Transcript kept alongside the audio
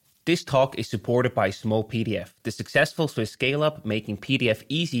This talk is supported by Small PDF, the successful Swiss scale-up making PDF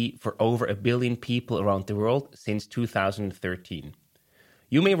easy for over 1 billion people around the world since 2013.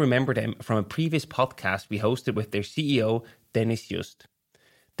 You may remember them from a previous podcast we hosted with their CEO, Dennis Just.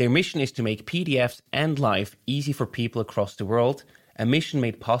 Their mission is to make PDFs and life easy for people across the world, a mission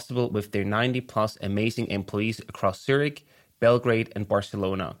made possible with their 90-plus amazing employees across Zurich, Belgrade, and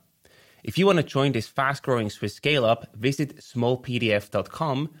Barcelona. If you want to join this fast-growing Swiss scale-up, visit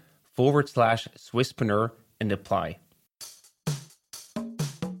smallpdf.com/Swisspreneur and apply.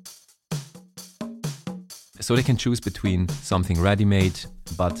 So they can choose between something ready-made,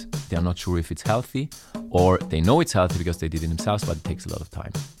 but they're not sure if it's healthy, or they know it's healthy because they did it themselves, but it takes a lot of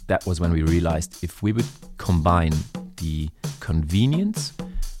time. That was when we realized if we would combine the convenience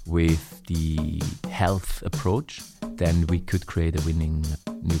with the health approach, then we could create a winning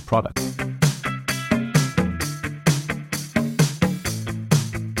new product.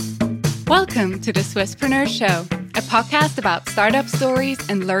 Welcome to the Swisspreneur Show, a podcast about startup stories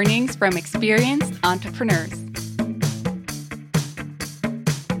and learnings from experienced entrepreneurs.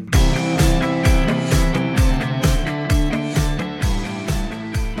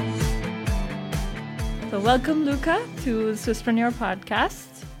 So welcome, Luca, to Swisspreneur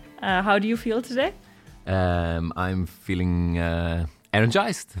podcast. How do you feel today? I'm feeling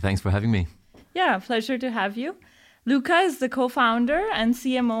energized. Thanks for having me. Yeah, pleasure to have you. Luca is the co-founder and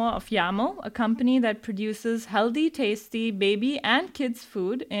CMO of Yamo, a company that produces healthy, tasty baby and kids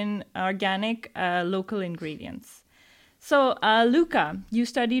food in organic, local ingredients. So, Luca, you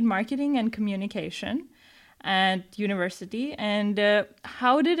studied marketing and communication at university. And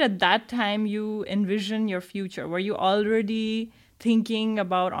how did at that time you envision your future? Were you already thinking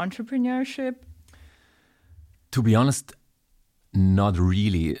about entrepreneurship? To be honest, not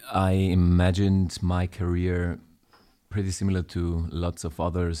really. I imagined my career pretty similar to lots of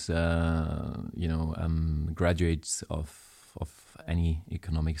others, graduates of any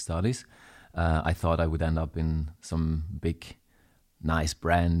economic studies. I thought I would end up in some big, nice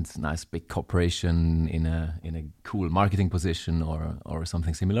brand, nice big corporation in a cool marketing position or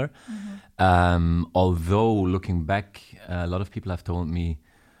something similar. Mm-hmm. Although looking back, a lot of people have told me,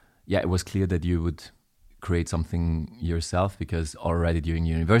 it was clear that you would create something yourself, because already during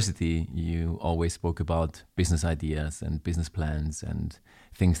university you always spoke about business ideas and business plans and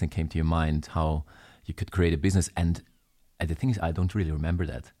things that came to your mind, how you could create a business. And the thing is, I don't really remember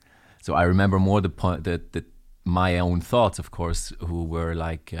that. So I remember more the point that my own thoughts, of course, who were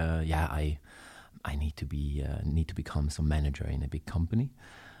like, I need to become some manager in a big company.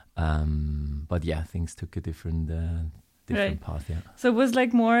 But things took a different path. Yeah. So it was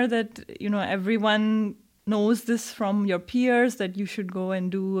like more that, everyone knows this from your peers that you should go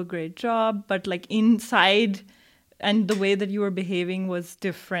and do a great job, but like inside and the way that you were behaving was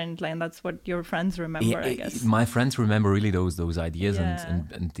different. Like, and that's what your friends remember, I guess. My friends remember really those ideas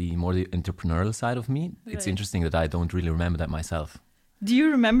and the more the entrepreneurial side of me. Right. It's interesting that I don't really remember that myself. Do you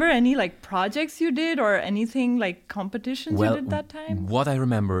remember any like projects you did or anything like competitions you did that time? What I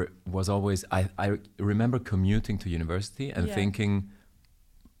remember was always, I remember commuting to university and thinking,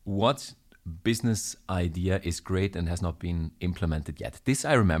 what business idea is great and has not been implemented yet? This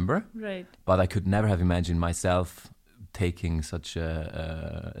I remember, right? But I could never have imagined myself taking such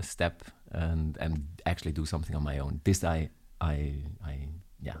a step and actually do something on my own. This I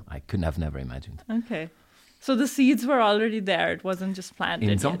could have never imagined. Okay. So the seeds were already there. It wasn't just planted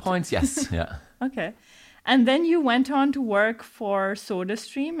in some points, yes. Yeah. Okay. And then you went on to work for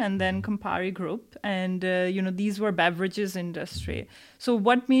SodaStream and then Campari Group. And, these were beverages industry. So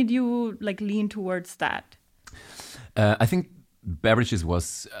what made you lean towards that? I think beverages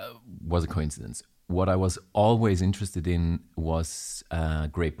was a coincidence. What I was always interested in was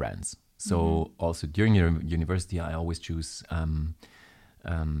great brands. So also during university, I always choose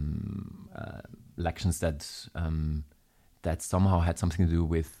lections that somehow had something to do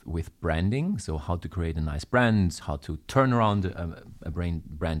with branding. So how to create a nice brand, how to turn around a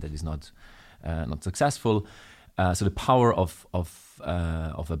brand that is not successful. So the power of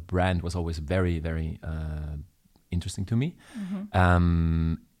a brand was always very, very interesting to me.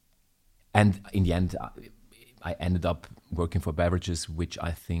 Mm-hmm. And in the end, I ended up working for beverages, which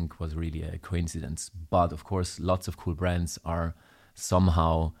I think was really a coincidence. But of course, lots of cool brands are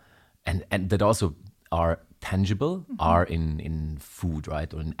somehow, and that also are tangible, are in food,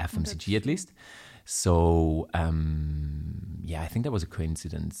 right? Or in FMCG at least. So, I think that was a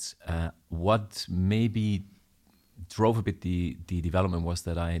coincidence. What maybe drove a bit the development was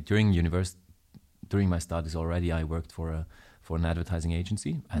that during my studies already, I worked for an advertising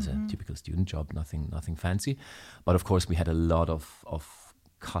agency as a typical student job, nothing fancy. But of course, we had a lot of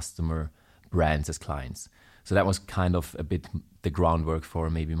customer brands as clients. So that was kind of a bit the groundwork for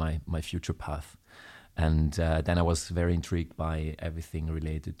maybe my future path. And then I was very intrigued by everything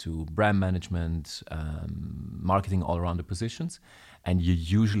related to brand management, marketing, all around the positions. And you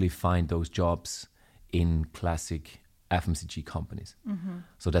usually find those jobs in classic FMCG companies.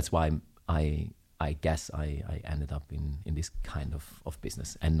 So that's why I guess I ended up in this kind of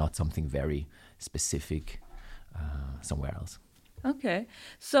business and not something very specific somewhere else. Okay.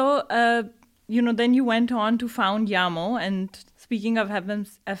 So, then you went on to found Yamo. And speaking of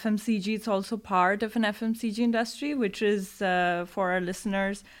FMCG, it's also part of an FMCG industry, which is, for our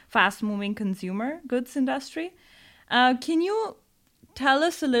listeners, fast-moving consumer goods industry. Can you tell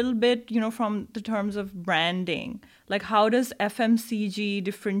us a little bit, from the terms of branding, like how does FMCG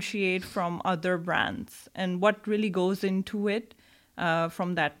differentiate from other brands and what really goes into it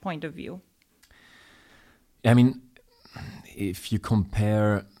from that point of view? I mean, if you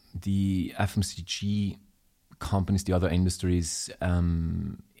compare the FMCG companies, the other industries,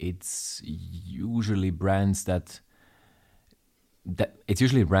 it's usually brands that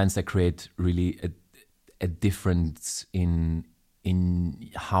create really a difference in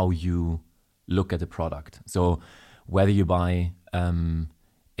how you look at a product. So whether you buy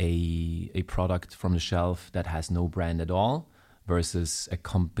a product from the shelf that has no brand at all versus a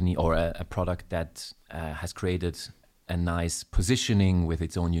company or a product that has created a nice positioning with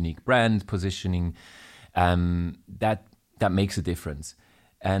its own unique brand positioning, that makes a difference.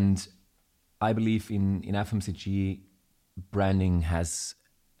 And I believe in FMCG, branding has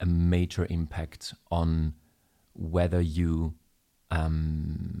a major impact on whether you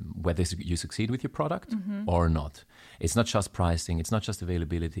succeed with your product or not. It's not just pricing, it's not just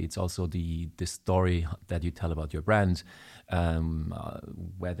availability, it's also the story that you tell about your brand,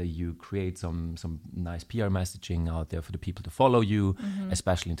 whether you create some nice PR messaging out there for the people to follow you,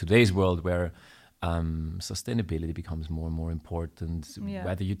 especially in today's world where sustainability becomes more and more important,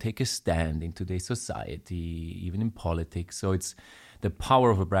 whether you take a stand in today's society, even in politics. So it's the power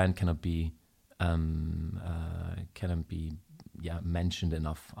of a brand cannot be mentioned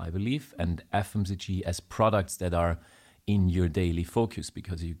enough, I believe. And FMCG as products that are in your daily focus,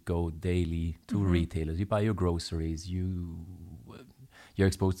 because you go daily to retailers, you buy your groceries, you're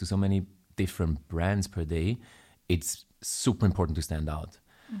exposed to so many different brands per day. It's super important to stand out.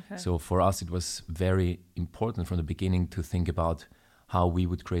 Okay. So for us, it was very important from the beginning to think about how we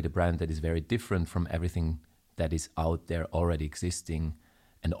would create a brand that is very different from everything that is out there already existing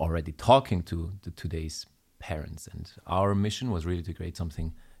and already talking to today's parents. And our mission was really to create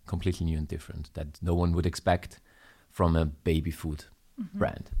something completely new and different that no one would expect from a baby food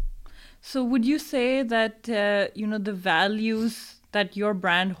brand. So would you say that, the values that your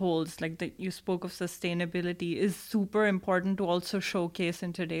brand holds, like that you spoke of sustainability, is super important to also showcase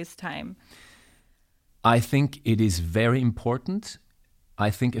in today's time? I think it is very important. I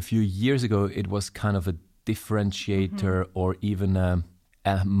think a few years ago, it was kind of a differentiator or even a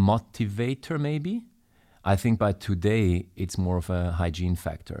motivator maybe. I think by today, it's more of a hygiene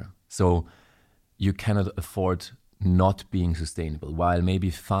factor. So you cannot afford not being sustainable. While maybe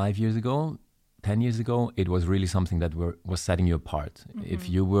 5 years ago, 10 years ago, it was really something that was setting you apart. If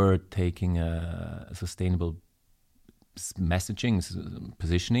you were taking a sustainable messaging,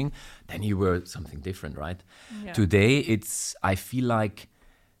 positioning, then you were something different, right? Yeah. Today, I feel like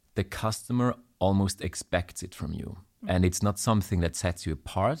the customer almost expects it from you. And it's not something that sets you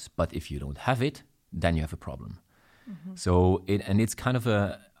apart, but if you don't have it, then you have a problem. So it's kind of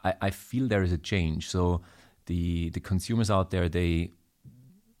I feel there is a change. So the consumers out there, they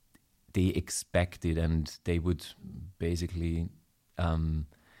expect it, and they would basically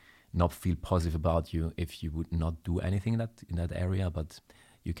not feel positive about you if you would not do anything in that area. But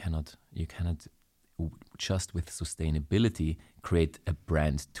you cannot just with sustainability create a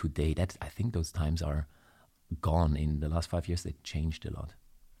brand today. That I think those times are gone. In the last 5 years, they changed a lot.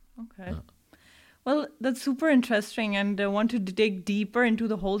 Okay. Well, that's super interesting, and I want to dig deeper into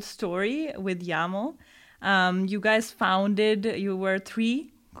the whole story with Yamo. You guys you were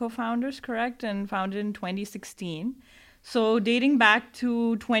 3 co-founders, correct? And founded in 2016. So dating back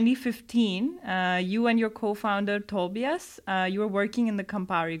to 2015, you and your co-founder, Tobias, you were working in the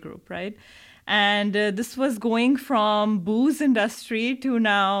Campari Group, right? And this was going from booze industry to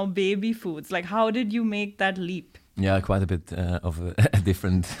now baby foods. Like, how did you make that leap? Yeah, quite a bit of a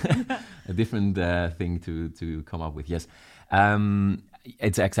different thing to come up with. Yes,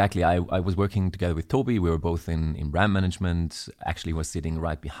 It's exactly. I was working together with Toby. We were both in brand management. Actually, was sitting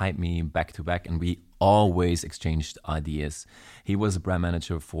right behind me, back to back, and we always exchanged ideas. He was a brand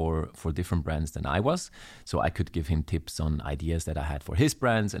manager for different brands than I was, so I could give him tips on ideas that I had for his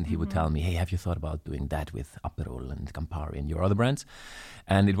brands, and he would tell me, "Hey, have you thought about doing that with Aperol and Campari and your other brands?"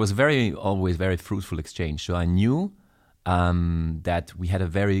 And it was always very fruitful exchange. So I knew that we had a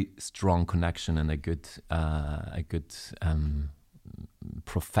very strong connection and a good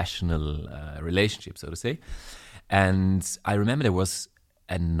professional relationship, so to say. And I remember there was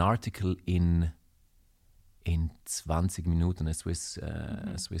an article in 20 Minuten, a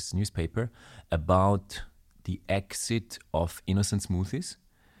Swiss newspaper, about the exit of Innocent Smoothies.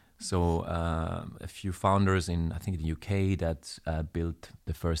 So a few founders in, I think, the UK that built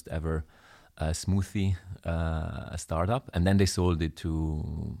the first ever smoothie startup, and then they sold it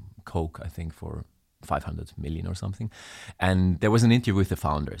to Coke, I think, for 500 million or something. And there was an interview with the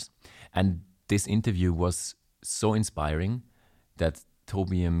founders, and this interview was so inspiring that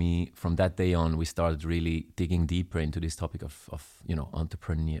Toby and me, from that day on, we started really digging deeper into this topic of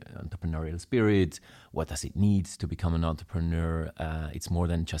entrepreneurial spirit. What does it need to become an entrepreneur? It's more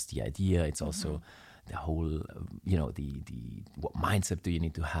than just the idea. It's also the whole, the what mindset do you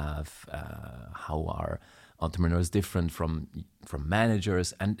need to have? How are entrepreneurs different from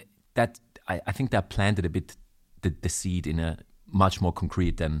managers? And that I think that planted a bit the seed in a much more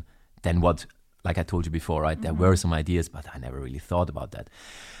concrete than what, like I told you before, right? There were some ideas, but I never really thought about that.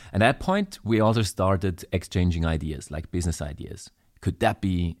 And at that point, we also started exchanging ideas, like business ideas. Could that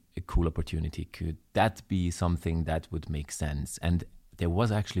be a cool opportunity? Could that be something that would make sense? And there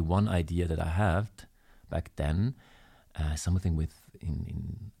was actually one idea that I had back then, something with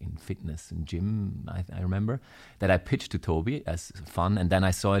in fitness and gym, I remember, that I pitched to Toby as fun. And then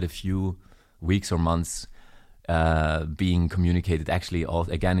I saw it a few weeks or months being communicated, actually,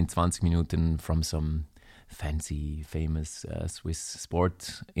 again in 20 Minuten from some fancy, famous Swiss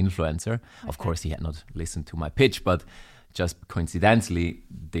sport influencer. Okay. Of course, he had not listened to my pitch, but just coincidentally,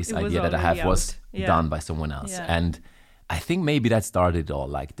 this idea that I have was done by someone else. Yeah. And I think maybe that started it all.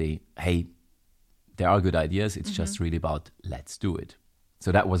 Like, hey, there are good ideas. It's just really about, let's do it.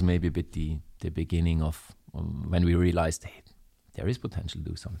 So that was maybe a bit the beginning of when we realized, hey, there is potential to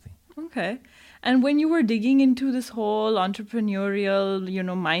do something. Okay. And when you were digging into this whole entrepreneurial,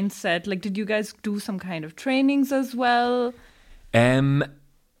 mindset, like, did you guys do some kind of trainings as well? Yeah,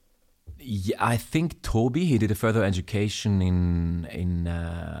 I think Toby, he did a further education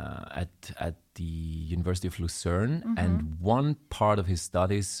at the University of Lucerne, and one part of his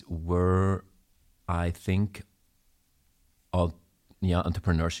studies were, I think,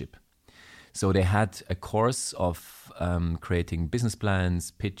 entrepreneurship. So they had a course of creating business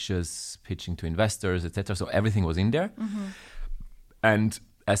plans, pitching to investors, etc. So everything was in there. And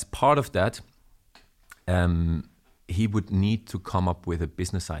as part of that, he would need to come up with a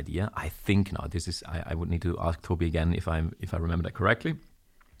business idea. I think now I would need to ask Toby again if I remember that correctly.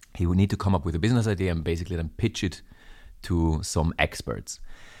 He would need to come up with a business idea and basically then pitch it to some experts.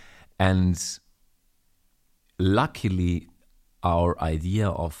 And luckily, our idea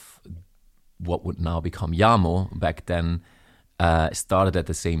of what would now become Yamo back then started at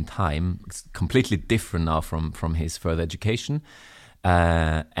the same time. It's completely different now from his further education.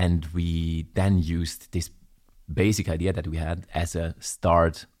 And we then used this basic idea that we had as a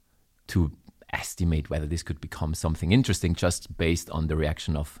start to estimate whether this could become something interesting, just based on the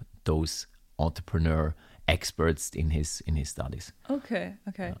reaction of those entrepreneur experts in his studies. Okay.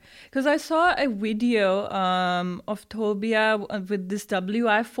 Because I saw a video of Tobia with this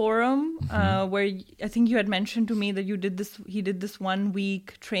WI forum where I think you had mentioned to me that he did this 1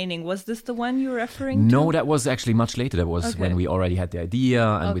 week training. Was this the one you're referring to? No, that was actually much later. That was when we already had the idea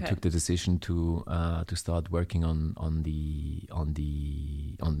and we took the decision to start working on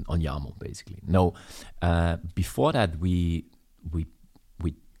Yamo, basically. No, before that we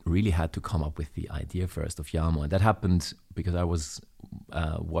really had to come up with the idea first of Yamo. And that happened because I was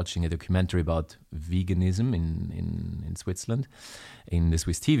watching a documentary about veganism in Switzerland, in the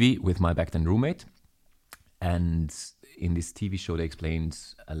Swiss TV, with my back then roommate. And in this TV show, they explained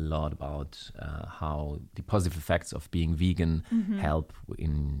a lot about how the positive effects of being vegan help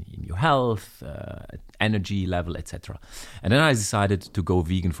in your health, energy level, etc. And then I decided to go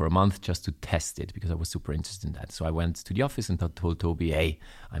vegan for a month just to test it because I was super interested in that. So I went to the office and told Toby, hey,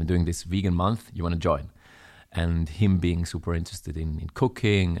 I'm doing this vegan month. You want to join? And him being super interested in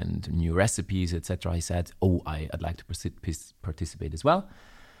cooking and new recipes, etc., he said, I'd like to participate as well.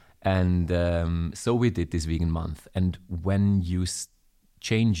 And so we did this vegan month. And when you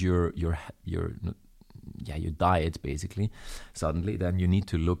change your your diet basically, suddenly, then you need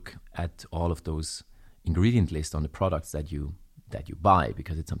to look at all of those ingredient lists on the products that you buy,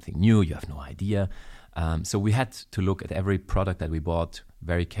 because it's something new, you have no idea. So we had to look at every product that we bought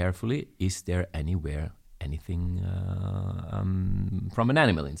very carefully. Is there anywhere anything from an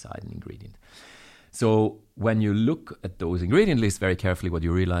animal inside an ingredient? So when you look at those ingredient lists very carefully, what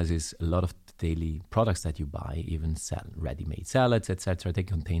you realize is a lot of daily products that you buy, even ready-made salads, etc., they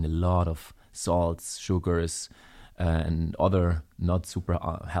contain a lot of salts, sugars, and other not super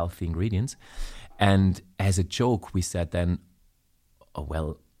healthy ingredients. And as a joke, we said then, oh,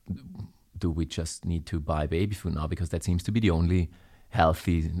 well, do we just need to buy baby food now? Because that seems to be the only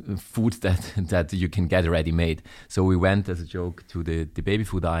healthy food that you can get ready-made. So we went as a joke to the baby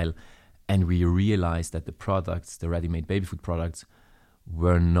food aisle, and we realized that the products, the ready-made baby food products,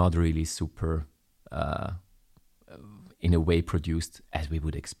 were not really super, in a way, produced as we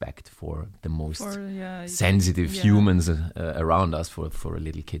would expect for the most sensitive humans around us, for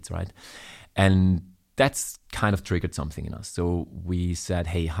little kids, right? And that's kind of triggered something in us. So we said,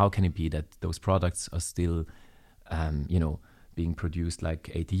 hey, how can it be that those products are still, being produced like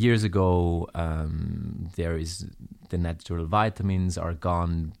 80 years ago? There is the natural vitamins are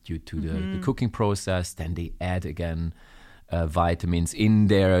gone due to the cooking process. Then they add again vitamins in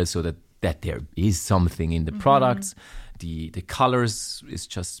there so that there is something in the products. The colors is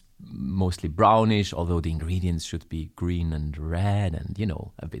just mostly brownish, although the ingredients should be green and red and,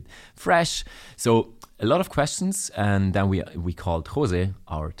 a bit fresh. So a lot of questions. And then we called Jose,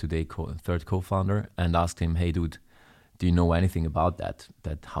 our today third co-founder, and asked him, hey, dude, do you know anything about that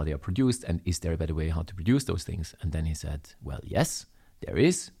how they are produced? And is there a better way how to produce those things? And then he said, well, yes, there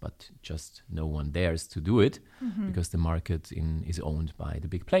is, but just no one dares to do it because the market is owned by the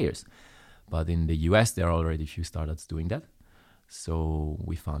big players. But in the US, there are already a few startups doing that. So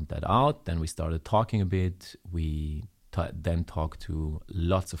we found that out. Then we started talking a bit. We then talked to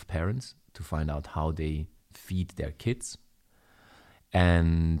lots of parents to find out how they feed their kids.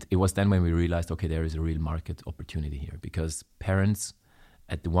 And it was then when we realized, okay, there is a real market opportunity here, because parents,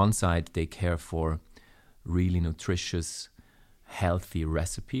 at the one side, they care for really nutritious, healthy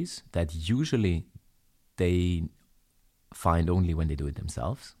recipes that usually they find only when they do it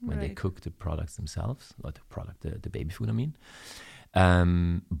themselves, when they cook the products themselves, or the baby food, I mean.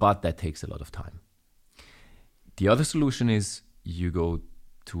 But that takes a lot of time. The other solution is you go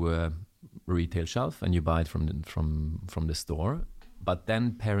to a retail shelf and you buy it from the store. But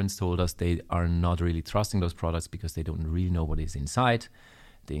then parents told us they are not really trusting those products because they don't really know what is inside.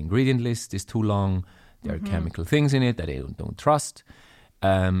 The ingredient list is too long. There are chemical things in it that they don't trust.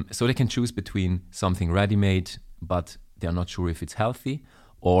 So they can choose between something ready-made, but they're not sure if it's healthy,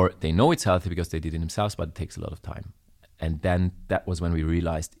 or they know it's healthy because they did it themselves, but it takes a lot of time. And then that was when we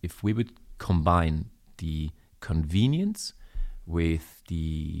realized if we would combine the convenience with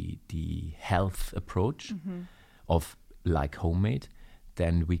the health approach of like homemade,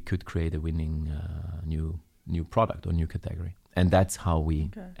 then we could create a winning new product or new category. And that's how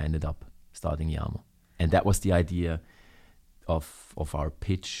we ended up starting Yamo. And that was the idea of our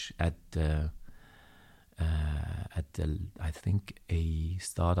pitch at I think a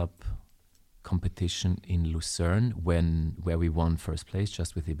startup competition in Lucerne where we won first place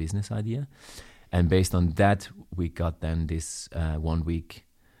just with a business idea. And based on that, we got then this 1 week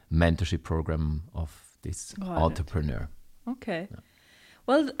mentorship program of this entrepreneur. Okay. Yeah.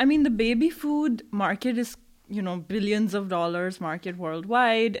 Well, I mean, the baby food market is, billions of dollars market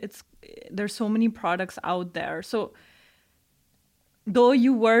worldwide. There's so many products out there. So though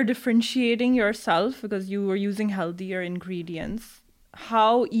you were differentiating yourself because you were using healthier ingredients,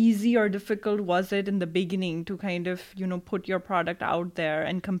 how easy or difficult was it in the beginning to kind of, put your product out there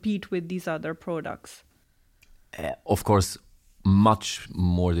and compete with these other products? Of course, much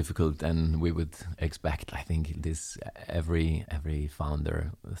more difficult than we would expect. I think every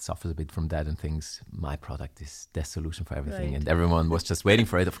founder suffers a bit from that and thinks my product is the solution for everything, and everyone was just waiting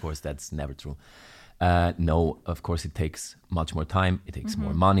for it. Of course, that's never true. No, of course, it takes much more time. It takes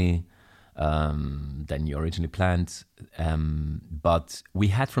more money than you originally planned. But we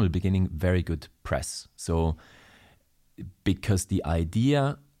had from the beginning very good press. So because the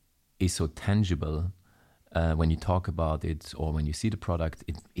idea is so tangible, when you talk about it or when you see the product,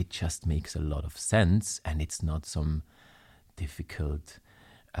 it just makes a lot of sense, and it's not some difficult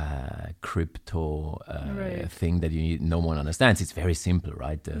crypto thing that no one understands. It's very simple,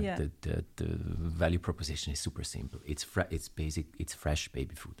 right? The value proposition is super simple. It's basic. It's fresh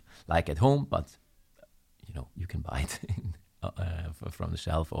baby food, like at home, but you can buy it from the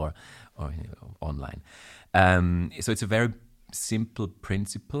shelf or online. So it's a very simple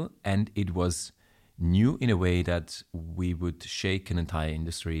principle, and it was new in a way that we would shake an entire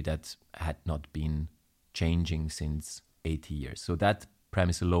industry that had not been changing since 80 years. So that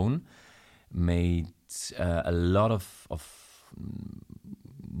premise alone made a lot of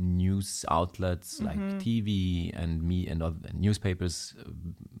news outlets like TV and me and other newspapers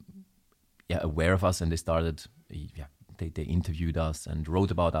aware of us, and they started, they interviewed us and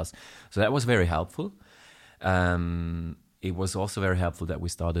wrote about us. So that was very helpful. It was also very helpful that we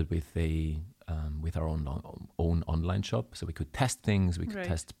started with our own online shop, so we could test things, we could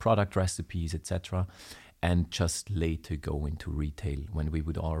test product recipes, etc., and just later go into retail when we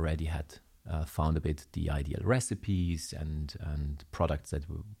would already had found a bit the ideal recipes and products that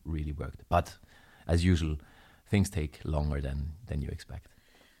really worked. But as usual, things take longer than you expect.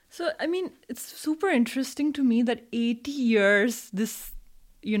 So, I mean, it's super interesting to me that 80 years, this,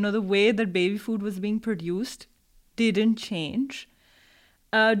 the way that baby food was being produced didn't change.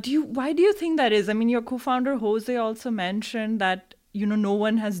 Why do you think that is? I mean, your co-founder Jose also mentioned that, no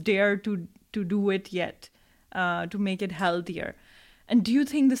one has dared to do it yet, to make it healthier. And do you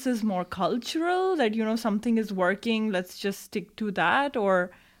think this is more cultural, that, something is working, let's just stick to that?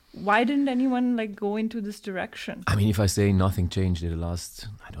 Or why didn't anyone go into this direction? I mean, if I say nothing changed in the last,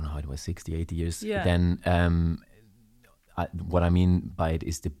 I don't know how it was, 60, 80 years, then what I mean by it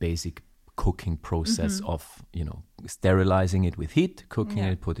is the basic cooking process of, sterilizing it with heat, cooking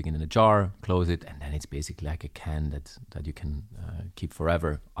it, putting it in a jar, close it, and then it's basically like a can that you can keep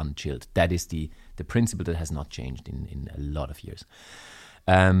forever unchilled. That is the principle that has not changed in a lot of years.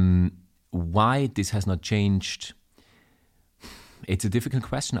 Why this has not changed? It's a difficult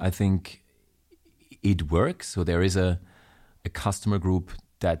question. I think it works. So there is a customer group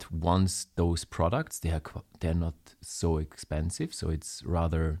that wants those products. They're not so expensive, so it's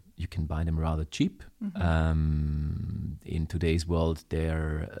rather, you can buy them rather cheap. In today's world,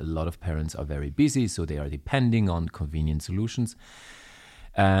 a lot of parents are very busy, so they are depending on convenient solutions.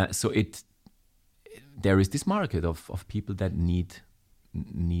 So there is this market of people that need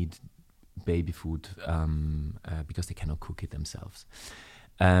baby food because they cannot cook it themselves.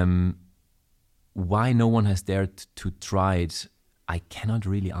 Why no one has dared to try it, I cannot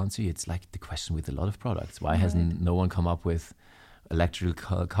really answer you. It's like the question with a lot of products. Why hasn't no one come up with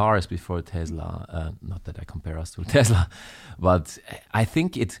electrical cars before Tesla? Not that I compare us to Tesla, but I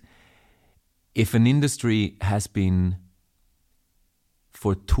think if an industry has been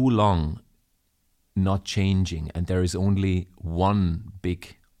for too long not changing, and there is only one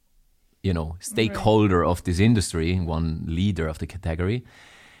big, stakeholder of this industry, one leader of the category,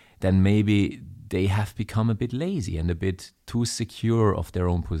 then maybe they have become a bit lazy and a bit too secure of their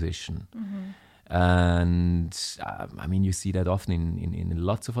own position. And I mean, you see that often in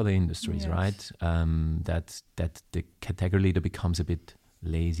lots of other industries, right? That the category leader becomes a bit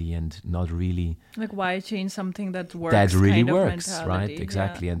lazy and not really... why change something that works? That really works, right?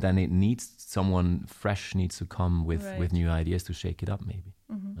 Exactly. And then it needs someone fresh needs to come with new ideas to shake it up, maybe.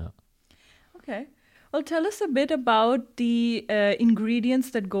 Okay. Well, tell us a bit about the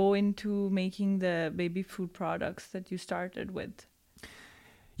ingredients that go into making the baby food products that you started with.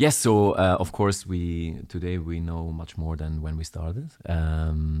 Yes, so of course today we know much more than when we started,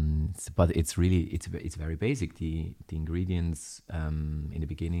 but it's very basic. The ingredients in the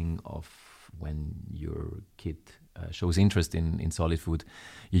beginning of when your kid shows interest in solid food,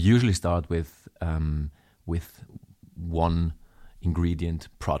 you usually start with one ingredient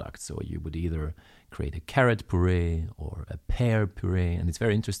product. So you would either create a carrot puree or a pear puree. And it's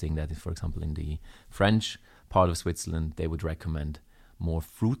very interesting that, for example, in the French part of Switzerland, they would recommend more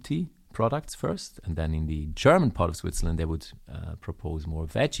fruity products first. And then in the German part of Switzerland, they would propose more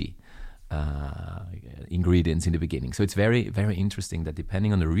veggie ingredients in the beginning. So it's very, very interesting that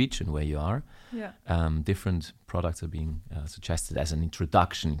depending on the region where you are, different products are being suggested as an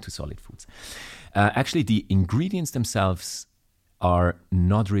introduction to solid foods. Actually, the ingredients themselves are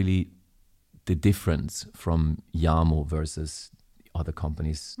not really the difference from Yamo versus other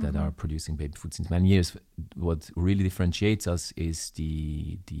companies that are producing baby food since many years. What really differentiates us is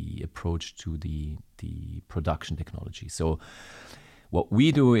the approach to the production technology. So what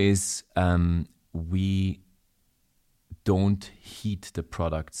we do is we don't heat the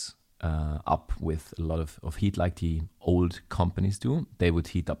products up with a lot of heat like the old companies do. They would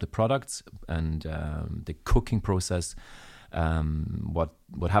heat up the products and the cooking process.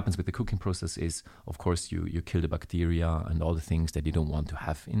 What happens with the cooking process is, of course, you kill the bacteria and all the things that you don't want to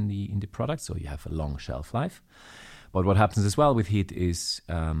have in the product, so you have a long shelf life. But what happens as well with heat is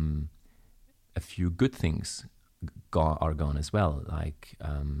a few good things are gone as well, like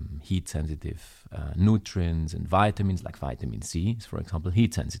heat sensitive nutrients and vitamins, like vitamin C is, for example,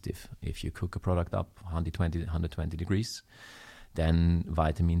 heat sensitive. If you cook a product up 120 degrees, then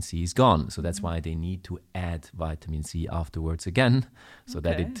vitamin C is gone. So that's why they need to add vitamin C afterwards again, so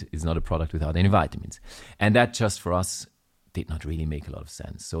that it is not a product without any vitamins. And that just for us did not really make a lot of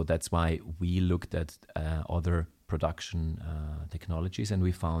sense. So that's why we looked at other production technologies, and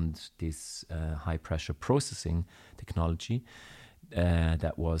we found this high pressure processing technology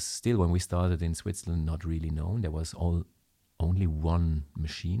that was still, when we started in Switzerland, not really known. There was only one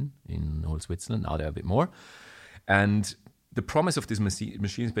machine in all Switzerland. Now there are a bit more. And the promise of this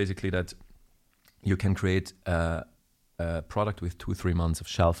machine is basically that you can create a product with 2-3 months of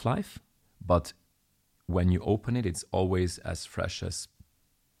shelf life, but when you open it, it's always as fresh as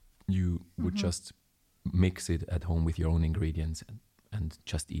you would just mix it at home with your own ingredients and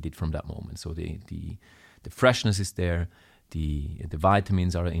just eat it from that moment. So the freshness is there, the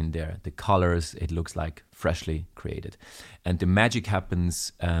vitamins are in there, the colors, it looks like freshly created. And the magic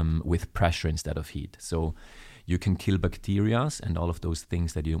happens with pressure instead of heat. So you can kill bacteria and all of those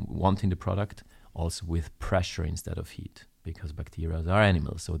things that you want in the product also with pressure instead of heat, because bacteria are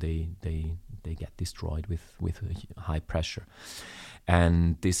animals, so they get destroyed with high pressure.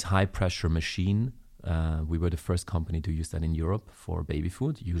 And this high pressure machine, we were the first company to use that in Europe for baby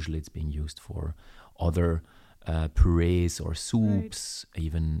food. Usually it's being used for other purees or soups,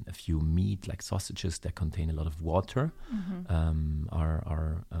 even a few meat like sausages that contain a lot of water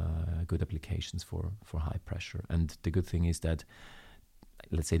are good applications for high pressure. And the good thing is that,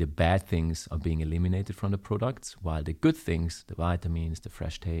 let's say, the bad things are being eliminated from the products, while the good things, the vitamins, the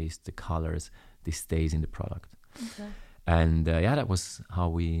fresh taste, the colors, this stays in the product. Okay. And that was how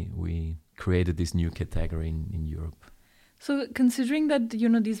we created this new category in Europe. So considering that,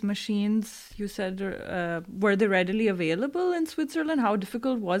 these machines, you said, were they readily available in Switzerland? How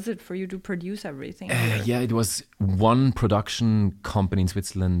difficult was it for you to produce everything? It was one production company in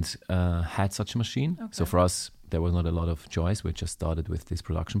Switzerland had such a machine. Okay. So for us, there was not a lot of choice. We just started with this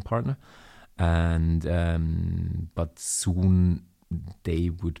production partner. And but soon they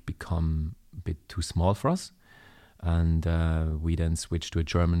would become a bit too small for us. And we then switched to a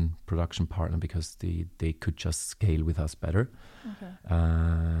German production partner because they could just scale with us better. Okay.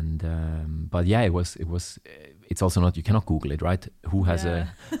 And but it's also not, you cannot Google it, right? Who has a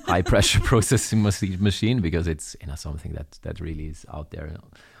high pressure processing machine, because it's something that really is out there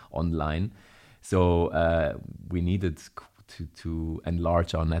online. So we needed to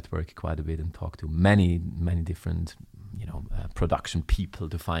enlarge our network quite a bit and talk to many different production people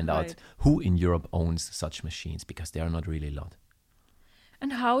to find out who in Europe owns such machines, because there are not really a lot.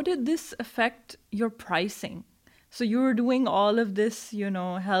 And how did this affect your pricing? So you were doing all of this,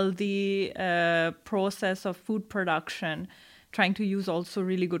 healthy process of food production, trying to use also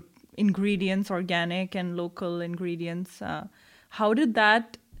really good ingredients, organic and local ingredients. How did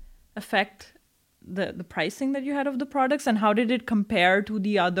that affect the pricing that you had of the products, and how did it compare to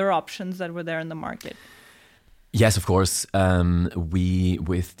the other options that were there in the market? Yes, of course. We,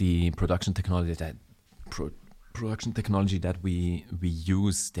 with the production technology that we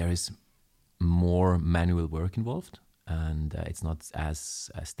use, there is more manual work involved, and it's not as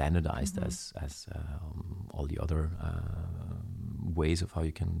standardized as all the other ways of how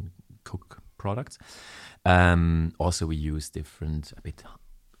you can cook products. Also, we use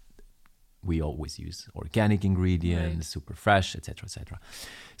we always use organic ingredients, super fresh, etc., etc.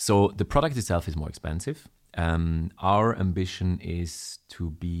 So the product itself is more expensive. Our ambition is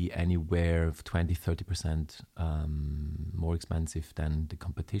to be anywhere of 20-30% more expensive than the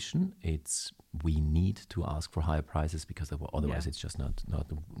competition. We need to ask for higher prices because otherwise it's just not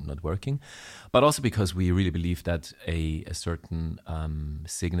working. But also because we really believe that a certain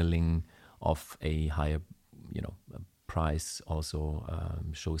signaling of a higher price also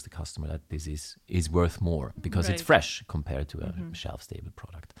shows the customer that this is worth more, because it's fresh compared to a shelf-stable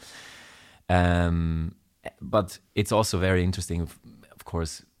product. But it's also very interesting, of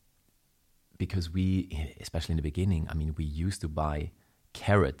course, because we, especially in the beginning, we used to buy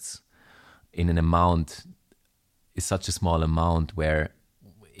carrots in an amount, is such a small amount, where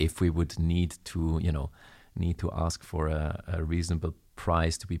if we would need to ask for a reasonable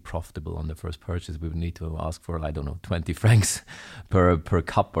price to be profitable on the first purchase, we would need to ask for 20 francs per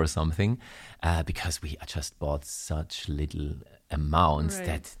cup or something, because we just bought such little amounts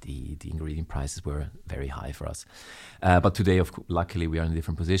that the ingredient prices were very high for us. But today, luckily, we are in a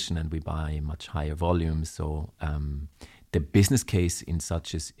different position and we buy much higher volumes. So the business case in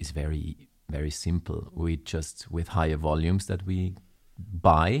such is very, very simple. We just, with higher volumes that we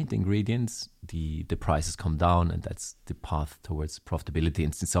buy the ingredients, the prices come down, and that's the path towards profitability.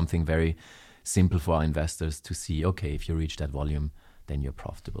 It's something very simple for our investors to see. Okay, if you reach that volume, then you're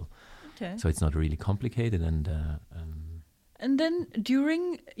profitable. Okay. So it's not really complicated. And then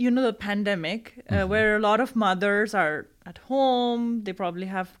during, the pandemic, where a lot of mothers are at home, they probably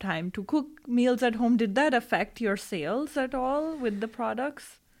have time to cook meals at home. Did that affect your sales at all with the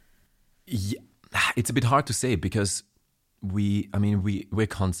products? Yeah, it's a bit hard to say because we're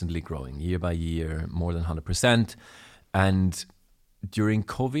constantly growing year by year, more than 100%. And during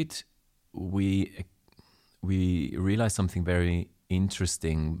COVID, we realized something very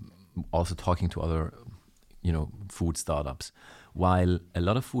interesting, also talking to other food startups. While a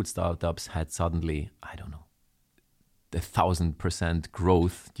lot of food startups had suddenly, 1,000%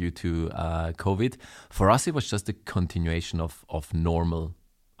 growth due to COVID, for us it was just a continuation of normal.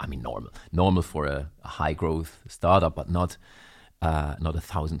 Normal for a high growth startup, but not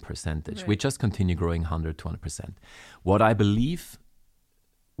 1,000%. Right. We just continue growing 100-200%. What I believe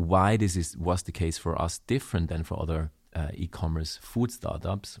why this was the case for us, different than for other e-commerce food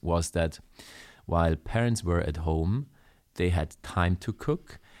startups, was that while parents were at home, they had time to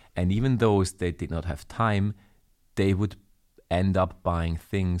cook, and even those they did not have time, they would end up buying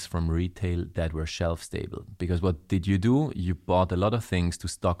things from retail that were shelf stable. Because what did you do? You bought a lot of things to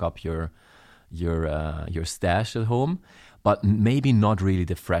stock up your stash at home, but maybe not really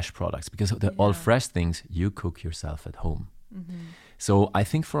the fresh products, because all fresh things you cook yourself at home. Mm-hmm. So I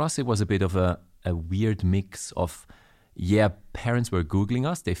think for us it was a bit of a weird mix of, parents were Googling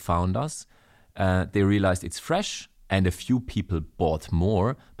us, they found us, they realized it's fresh, and a few people bought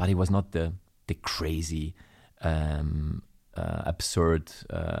more, but it was not the crazy absurd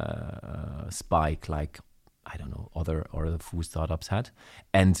spike like other food startups had.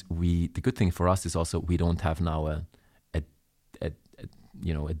 And the good thing for us is also we don't have now a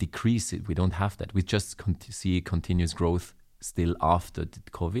decrease. We don't have that. We just see continuous growth still after the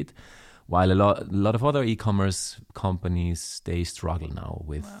COVID, while a lot of other e-commerce companies, they struggle now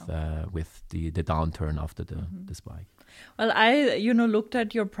with the downturn after the spike. Well, I, looked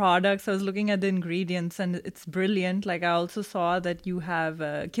at your products. I was looking at the ingredients, and it's brilliant. Like, I also saw that you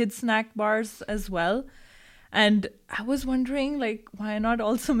have kids snack bars as well. And I was wondering, like, why not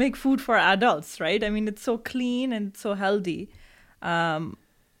also make food for adults, right? I mean, it's so clean and so healthy.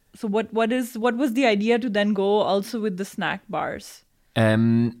 So what was the idea to then go also with the snack bars?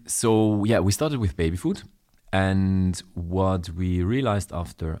 We started with baby food. And what we realized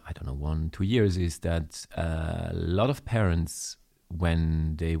after, 1-2 years, is that a lot of parents,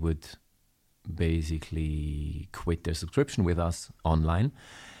 when they would basically quit their subscription with us online,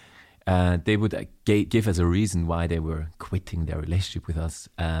 they would give as a reason why they were quitting their relationship with us,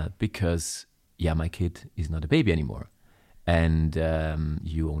 because, my kid is not a baby anymore. And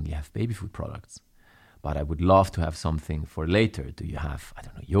you only have baby food products. But I would love to have something for later. Do you have,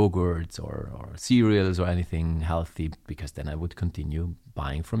 yogurts or cereals or anything healthy? Because then I would continue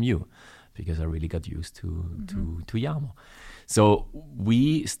buying from you, because I really got used to Yamo. So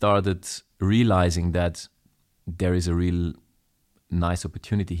we started realizing that there is a real nice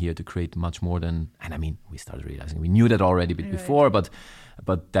opportunity here to create much more than, we started realizing, we knew that already before, but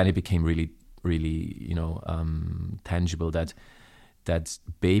then it became really, really, tangible that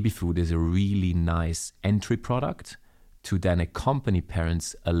baby food is a really nice entry product to then accompany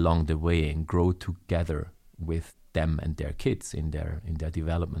parents along the way and grow together with them and their kids in their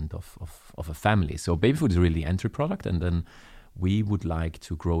development of a family. So baby food is really entry product, and then we would like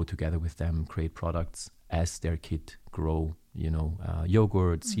to grow together with them, create products as their kid grow,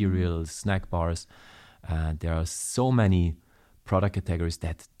 yogurt, cereals, snack bars. There are so many product categories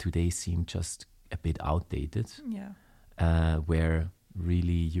that today seem just a bit outdated. Yeah. Where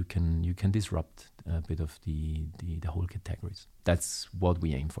really you can disrupt a bit of the whole categories. That's what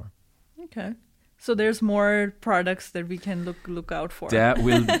we aim for. Okay. So there's more products that we can look out for.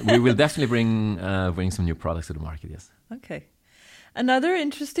 We will definitely bring some new products to the market, yes. Okay. Another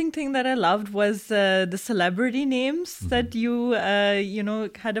interesting thing that I loved was the celebrity names that you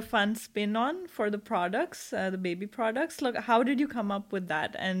had a fun spin on for the products, the baby products. Look, how did you come up with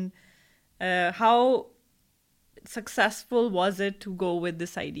that, and how successful was it to go with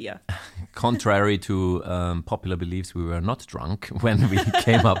this idea? Contrary to popular beliefs, we were not drunk when we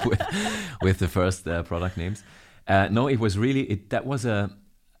came up with the first product names. No, it was really that was a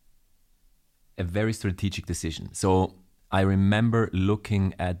very strategic decision. So I remember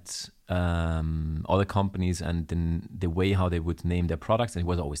looking at other companies and then the way how they would name their products, and it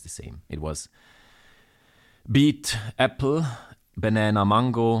was always the same. It was beet, apple, banana,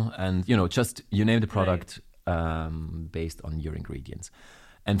 mango, and just you name the product. Right. based on your ingredients.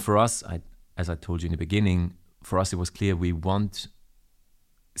 And for us, as I told you in the beginning, for us it was clear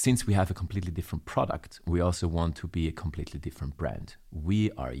since we have a completely different product, we also want to be a completely different brand.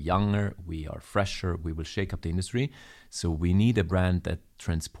 We are younger, we are fresher, we will shake up the industry. So we need a brand that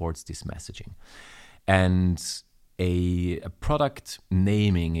transports this messaging. And a product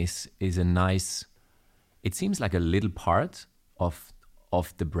naming is a nice, it seems like a little part of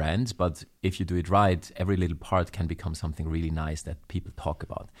the brand, but if you do it right, every little part can become something really nice that people talk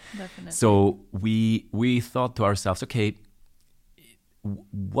about. Definitely. So we thought to ourselves, okay,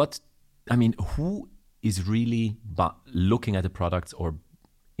 who is really looking at the products, or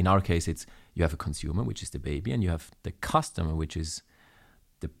in our case, it's you have a consumer, which is the baby, and you have the customer, which is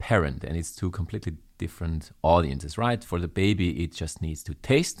the parent, and it's two completely different audiences, right? For the baby, it just needs to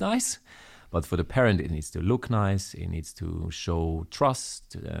taste nice, but for the parent, it needs to look nice, it needs to show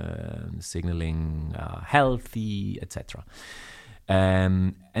trust, signaling healthy, etc.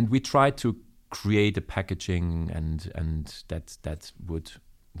 And we try to create a packaging and that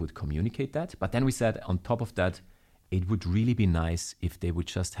would communicate that. But then we said on top of that, it would really be nice if they would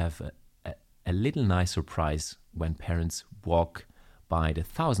just have a little nice surprise when parents walk by the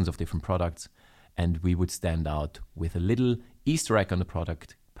thousands of different products, and we would stand out with a little Easter egg on the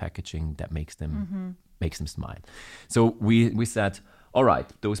product packaging that makes them smile. So we said, all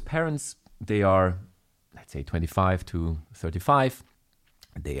right, those parents, they are, let's say 25 to 35.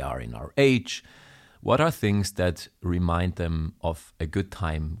 They are in our age. What are things that remind them of a good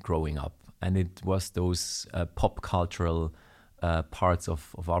time growing up? And it was those pop cultural parts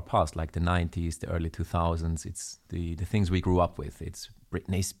of our past, like the 90s, the early 2000s. It's the things we grew up with. It's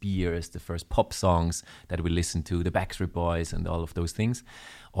Britney Spears, the first pop songs that we listened to, the Backstreet Boys and all of those things.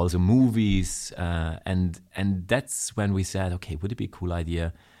 Also movies. And that's when we said, okay, would it be a cool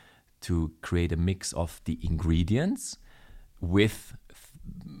idea to create a mix of the ingredients with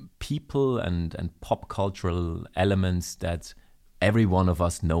people and pop cultural elements that every one of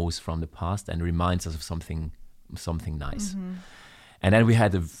us knows from the past and reminds us of something nice. And then we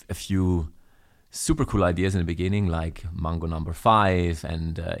had a few super cool ideas in the beginning, like Mango No. 5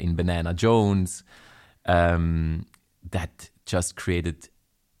 and in Banana Jones, that just created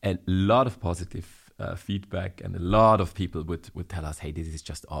a lot of positive feedback, and a lot of people would tell us, hey, this is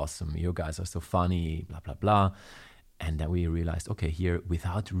just awesome, you guys are so funny, blah blah blah. And then we realized, okay, here,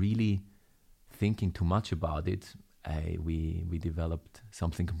 without really thinking too much about it, we developed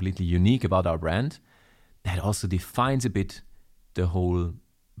something completely unique about our brand that also defines a bit the whole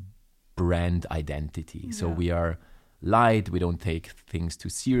brand identity. Yeah. So we are light, we don't take things too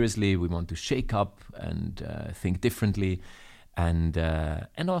seriously, we want to shake up and think differently, and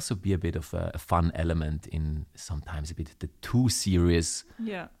also be a bit of a fun element in sometimes a bit the too serious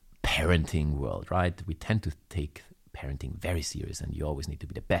parenting world, right? We tend to take parenting very serious, and you always need to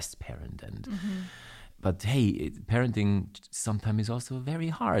be the best parent, and but hey, parenting sometimes is also very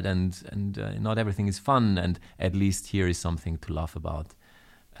hard, and not everything is fun, and at least here is something to laugh about.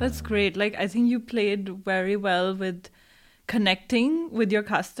 That's great. Like, I think you played very well with connecting with your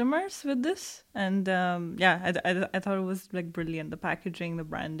customers with this, and I thought it was like brilliant, the packaging, the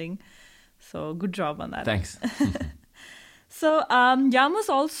branding, so good job on that. Thanks. So Yamos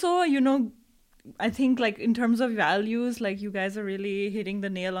also, I think, like, in terms of values, like, you guys are really hitting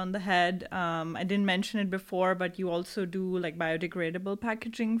the nail on the head. I didn't mention it before, but you also do like biodegradable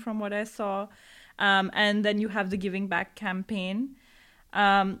packaging from what I saw. And then you have the Giving Back campaign.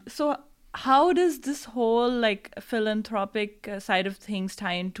 So how does this whole like philanthropic side of things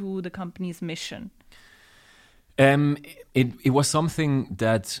tie into the company's mission? It was something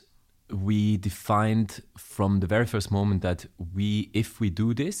that we defined from the very first moment, that if we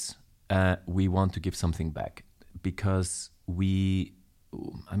do this, we want to give something back, because we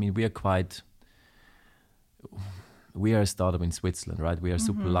are a startup in Switzerland, right? We are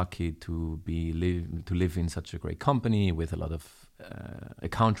super lucky to live in such a great company with a lot of a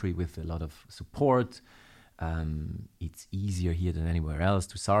country with a lot of support. It's easier here than anywhere else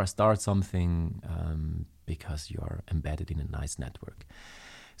to start something because you are embedded in a nice network.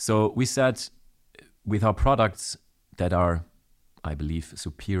 So we said, with our products that are, I believe,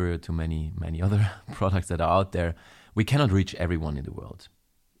 superior to many, many other products that are out there, we cannot reach everyone in the world.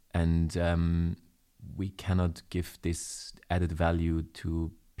 And we cannot give this added value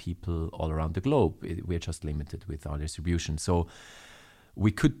to people all around the globe. We're just limited with our distribution. So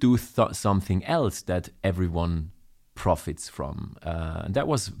we could do something else that everyone profits from. And that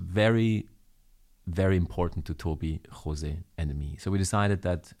was very, very important to Toby, Jose, and me. So we decided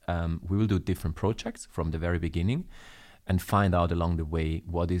that we will do different projects from the very beginning, and find out along the way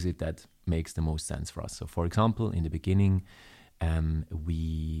what is it that makes the most sense for us. So, for example, in the beginning,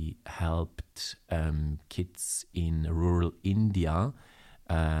 we helped kids in rural India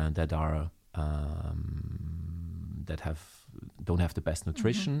that are don't have the best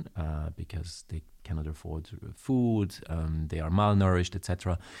nutrition because they cannot afford food, they are malnourished,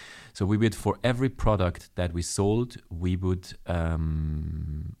 etc. So we would, for every product that we sold, we would,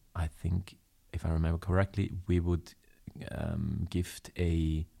 I think, if I remember correctly, we would gift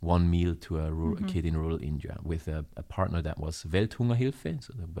one meal to a kid in rural India with a partner that was Welthungerhilfe,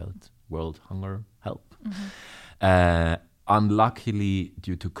 so the World Hunger Help. Unluckily,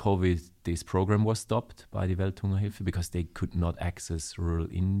 due to COVID, this program was stopped by the Welthungerhilfe because they could not access rural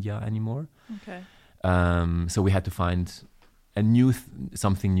India anymore. Okay. So we had to find a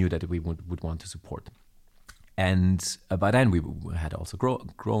something new that we would want to support. And by then we had also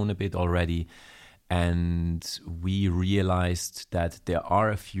grown a bit already. And we realized that there are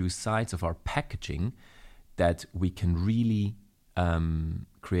a few sides of our packaging that we can really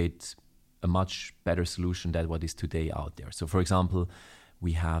create a much better solution than what is today out there. So, for example,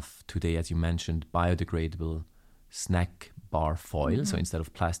 we have today, as you mentioned, biodegradable snack bar foil. So instead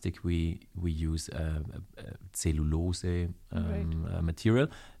of plastic, we use a cellulose material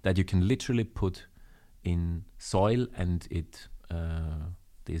that you can literally put in soil, and it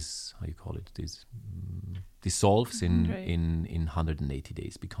dissolves in 180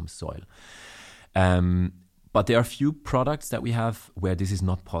 days, becomes soil. But there are a few products that we have where this is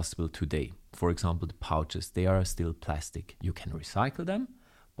not possible today. For example, the pouches, they are still plastic. You can recycle them,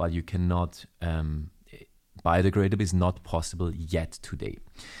 but you cannot, biodegradable is not possible yet today.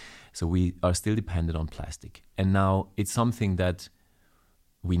 So we are still dependent on plastic. And now it's something that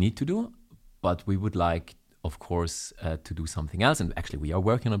we need to do, but we would like, of course, to do something else. And actually, we are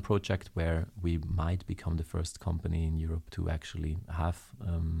working on a project where we might become the first company in Europe to actually have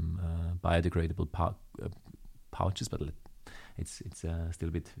biodegradable pouches, but it's still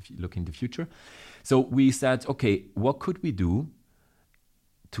a bit look in the future. So we said, okay, what could we do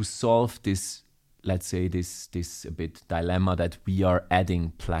to solve this, let's say, this a bit dilemma that we are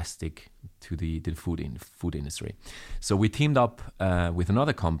adding plastic to the food industry. So we teamed up with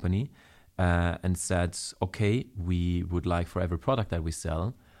another company and said, okay, we would like for every product that we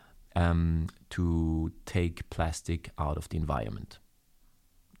sell to take plastic out of the environment.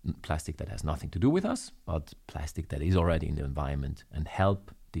 Plastic that has nothing to do with us, but plastic that is already in the environment, and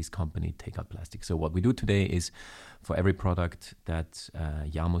help this company take out plastic. So what we do today is, for every product that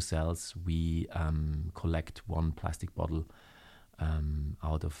Yamo sells, we collect one plastic bottle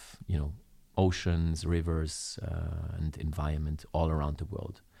out of oceans, rivers, and environment all around the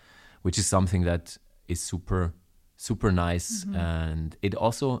world, which is something that is super nice. And it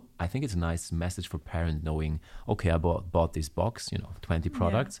also, I think it's a nice message for parents knowing, okay, I bought this box, 20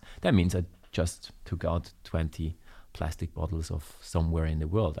 products. That means I just took out 20 plastic bottles of somewhere in the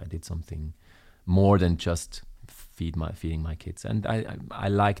world. I did something more than just feeding my kids. And I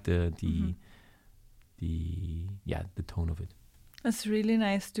like the tone of it. It's really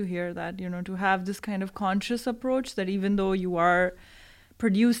nice to hear that, to have this kind of conscious approach, that even though you are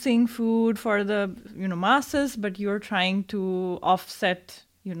producing food for the masses, but you're trying to offset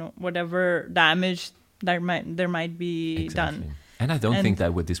whatever damage there might be done. And I don't think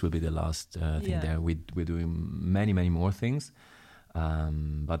that this will be the last thing there. We're doing many more things,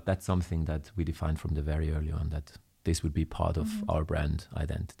 but that's something that we defined from the very early on, that this would be part of our brand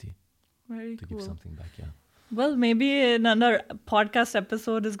identity. Very to cool. give something back. Well, maybe another podcast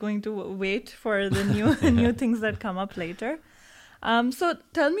episode is going to wait for the new things that come up later. So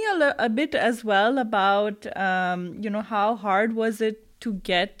tell me a bit as well about, how hard was it to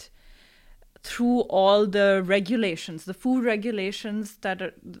get through all the regulations, the food regulations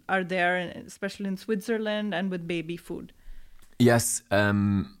that are there, especially in Switzerland and with baby food? Yes.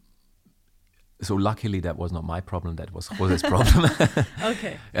 So luckily that was not my problem, that was Jose's problem.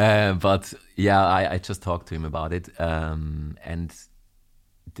 Okay. But yeah, I just talked to him about it. And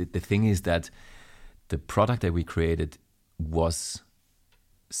the thing is that the product that we created was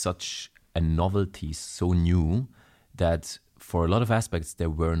such a novelty, so new, that for a lot of aspects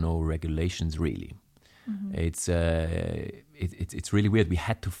there were no regulations really. It's really weird. We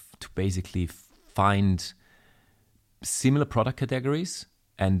had to basically find similar product categories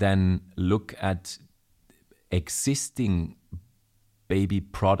and then look at existing baby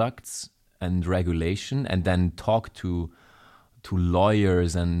products and regulation, and then talk to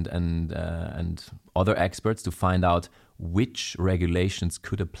lawyers and other experts to find out which regulations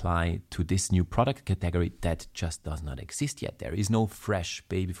could apply to this new product category that just does not exist yet. There is no fresh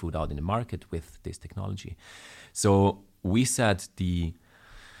baby food out in the market with this technology. So we said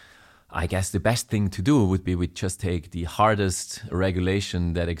I guess the best thing to do would be we just take the hardest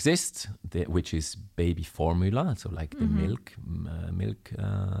regulation that exists, which is baby formula, so like the milk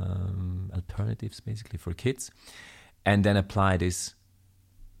alternatives basically for kids, and then apply this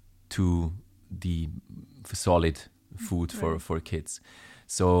to the solid food for kids.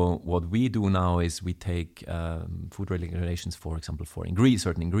 So what we do now is we take food regulations, for example, for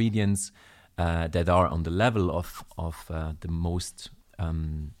certain ingredients that are on the level of the most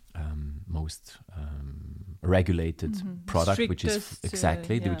regulated product, which is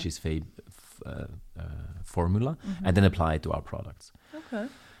which is formula, and then apply it to our products. Okay.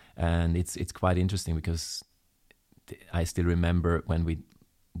 And it's quite interesting because I still remember when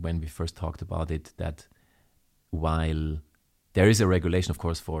we first talked about it, that while there is a regulation, of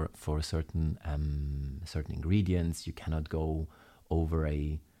course, for certain ingredients, you cannot go over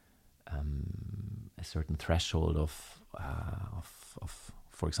a certain threshold of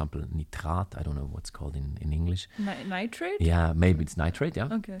for example, nitrat. I don't know what's called in English. Nitrate? Yeah, maybe it's nitrate. Yeah,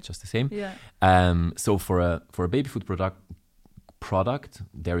 okay, just the same. Yeah. So for a baby food product,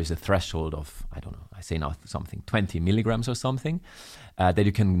 there is a threshold of, I don't know, I say now something 20 milligrams or something, that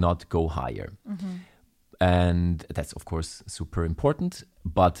you cannot go higher. And that's, of course, super important.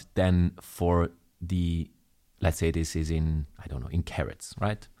 But then for let's say this is in carrots,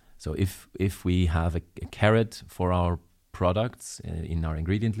 right? So if we have a carrot for our products in our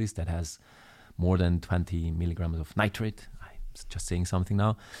ingredient list that has more than 20 milligrams of nitrate, I'm just saying something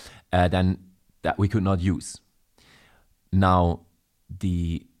now, then that we could not use. Now,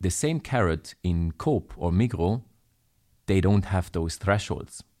 the same carrot in Coop or Migros, they don't have those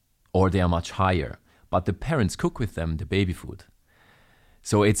thresholds, or they are much higher. But the parents cook with them the baby food.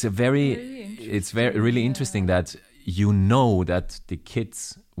 So it's really interesting that you know that the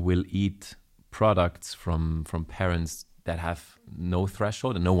kids will eat products from parents that have no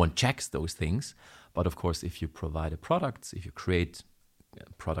threshold, and no one checks those things. But of course, if you provide if you create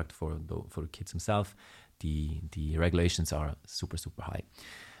a product for the kids themselves, the regulations are super, super high.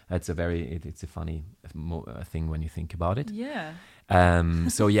 It's a funny thing when you think about it. Yeah.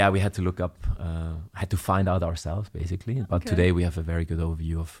 So yeah, we had to look up, had to find out ourselves basically. But today we have a very good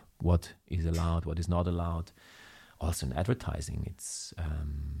overview of what is allowed, what is not allowed. Also in advertising,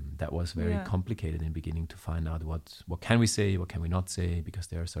 that was very complicated in the beginning to find out what can we say, what can we not say, because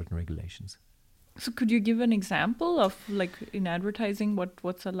there are certain regulations. So could you give an example of, like, in advertising,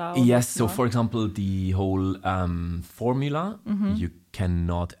 what's allowed? Yes. So for example, the whole formula, you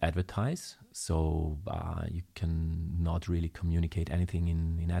cannot advertise. So you cannot really communicate anything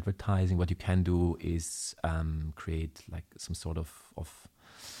in advertising. What you can do is create like some sort of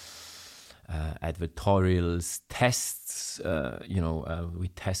advertorials, tests. We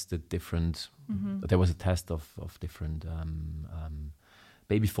tested different. There was a test of different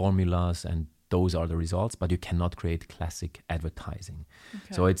baby formulas, and those are the results. But you cannot create classic advertising.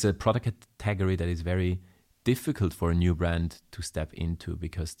 Okay. So it's a product category that is very difficult for a new brand to step into,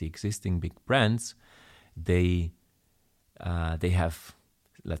 because the existing big brands, they have,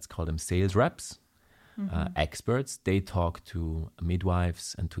 let's call them sales reps, experts. They talk to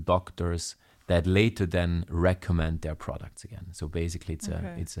midwives and to doctors that later then recommend their products again. So basically,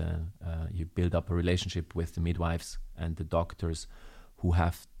 you build up a relationship with the midwives and the doctors who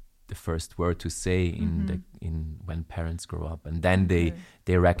have the first word to say in when parents grow up, and then they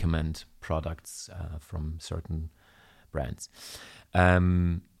recommend products from certain brands.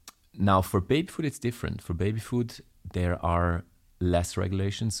 Now for baby food, it's different. For baby food, there are less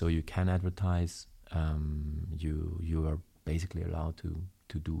regulations, so you can advertise. You are basically allowed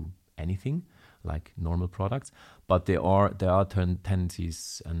to do anything like normal products, but there are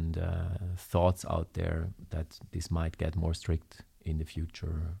tendencies and thoughts out there that this might get more strict in the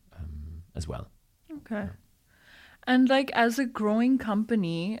future as well. Okay. And like, as a growing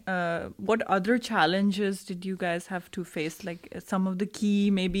company, what other challenges did you guys have to face? Like some of the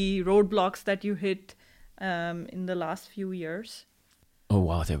key maybe roadblocks that you hit in the last few years? Oh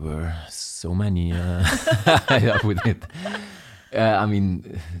wow, there were so many with it. I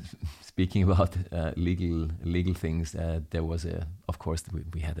mean, speaking about legal things, there was of course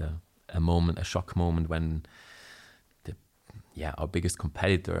we had a shock moment when our biggest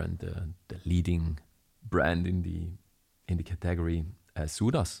competitor and the leading brand in the category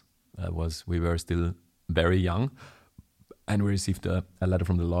sued us. We were still very young, and we received a letter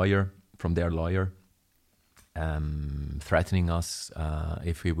from their lawyer, threatening us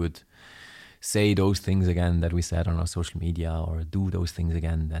if we would say those things again that we said on our social media, or do those things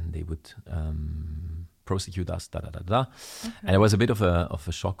again, then they would prosecute us, Okay. And it was a bit of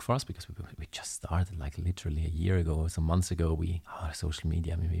a shock for us because we just started like literally a year ago, some months ago. Social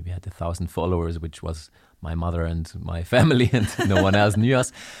media, maybe we had 1,000 followers, which was my mother and my family, and no one else knew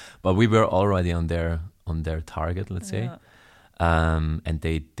us. But we were already on their target, let's say. And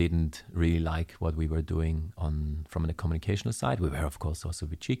they didn't really like what we were doing from the communicational side. We were, of course, also a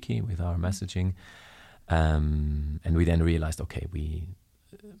bit cheeky with our messaging. And we then realized, okay,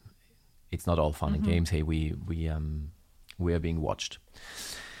 it's not all fun and games. Hey, we are being watched.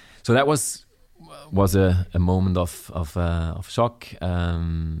 So that was a moment of shock.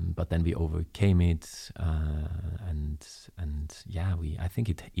 But then we overcame it, and I think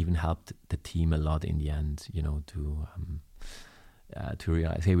it even helped the team a lot in the end. To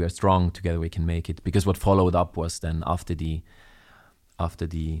realize, hey, we are strong together. We can make it. Because what followed up was then after the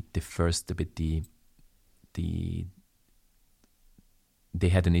first a bit they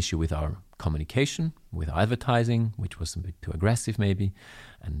had an issue with our communication, with our advertising, which was a bit too aggressive maybe.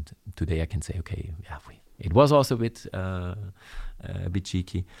 And today I can say, okay, it was also a bit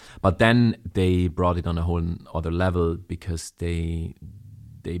cheeky. But then they brought it on a whole other level because they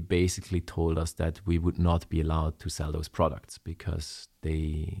basically told us that we would not be allowed to sell those products because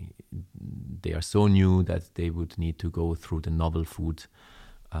they are so new that they would need to go through the novel food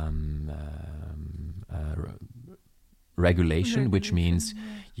regulation, which means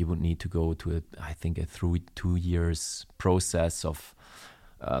you would need to go to a 2 years process of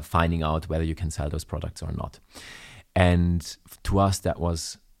finding out whether you can sell those products or not. And to us, that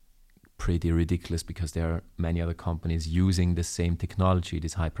was pretty ridiculous because there are many other companies using the same technology,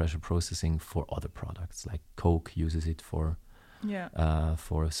 this high pressure processing, for other products. Like Coke uses it for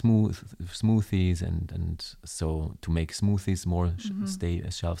smoothies and so to make smoothies more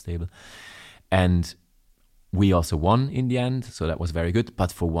shelf stable. And we also won in the end, so that was very good.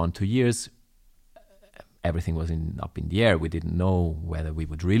 But for 1-2 years, everything was up in the air. We didn't know whether we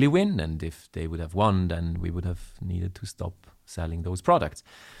would really win, and if they would have won, then we would have needed to stop selling those products.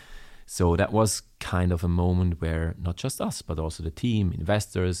 So that was kind of a moment where not just us, but also the team,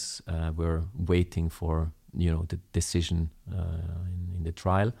 investors were waiting for the decision in the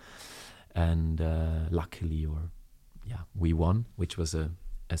trial, and luckily, we won, which was a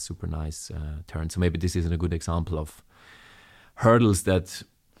super nice turn. So maybe this isn't a good example of hurdles that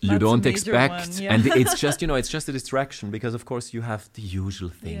you don't expect, and it's just it's just a distraction because of course you have the usual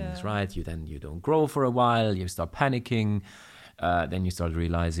things, right? You don't grow for a while, you start panicking. Then you start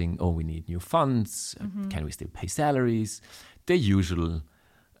realizing, we need new funds. Can we still pay salaries? The usual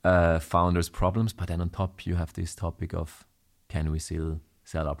founders' problems. But then on top, you have this topic of, can we still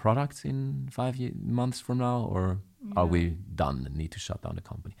sell our products in 5 months from now? Or are we done and need to shut down the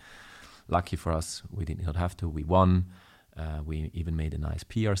company? Lucky for us, we did not have to. We won. We even made a nice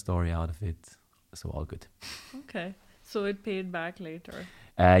PR story out of it. So all good. Okay. So it paid back later.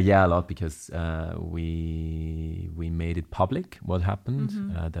 A lot, because we made it public what happened,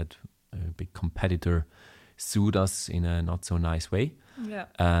 that a big competitor sued us in a not so nice way. Yeah.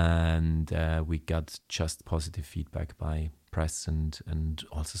 And we got just positive feedback by press and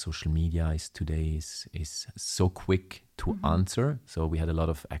also social media today is so quick to answer. So we had a lot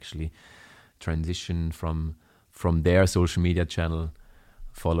of actually transition from their social media channel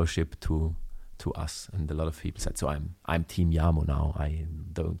followership to us, and a lot of people said, so I'm Team Yamo now.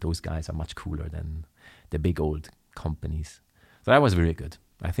 Those guys are much cooler than the big old companies. So that was very good.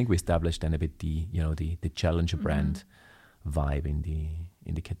 I think we established then a bit the challenger brand vibe in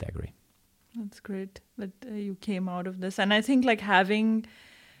the category. That's great that you came out of this, and I think like having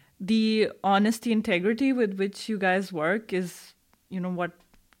the honesty, integrity with which you guys work is what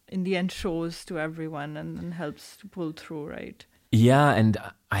in the end shows to everyone and helps to pull through, right? Yeah, and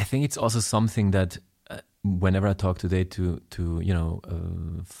I think it's also something that whenever I talk today to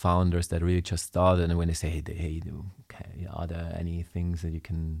founders that really just started, and when they say, hey, okay, are there any things that you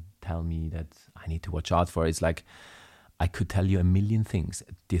can tell me that I need to watch out for? It's like, I could tell you a million things.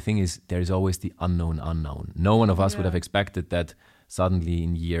 The thing is, there is always the unknown. No one of us would have expected that suddenly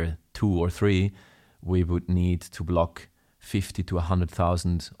in year 2 or 3, we would need to block 50 to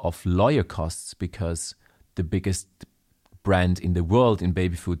 100,000 of lawyer costs because the biggest brand in the world in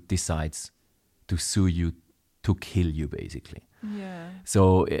baby food decides to sue you, to kill you, basically. Yeah.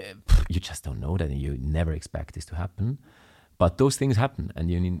 So you just don't know that, and you never expect this to happen. But those things happen, and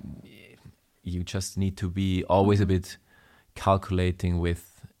you just need to be always a bit calculating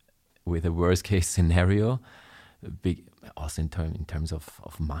with a worst case scenario. Also in terms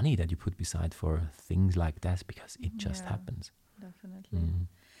of money that you put beside for things like that, because it just happens. Definitely.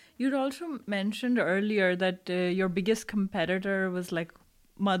 You'd also mentioned earlier that your biggest competitor was like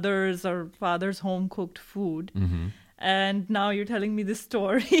mother's or father's home cooked food. And now you're telling me this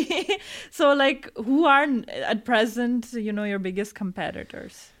story. So like, who are at present, your biggest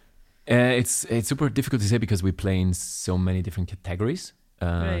competitors? It's super difficult to say because we play in so many different categories.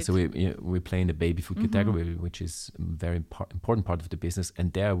 Right. So we play in the baby food category, which is a very important part of the business.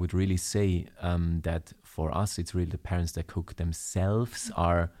 And there I would really say that for us, it's really the parents that cook themselves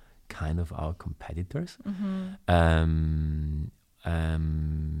are kind of our competitors.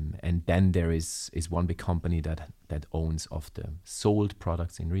 And then there is one big company that owns of the sold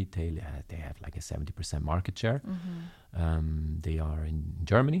products in retail. They have like a 70% market share. They are in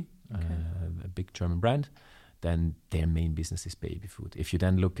Germany, a big German brand. Then their main business is baby food. If you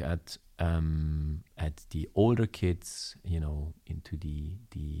then look at the older kids, into the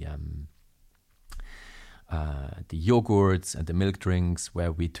yogurts and the milk drinks,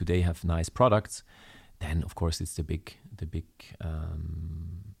 where we today have nice products, then of course it's the big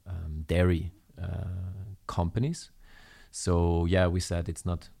dairy companies. So yeah, we said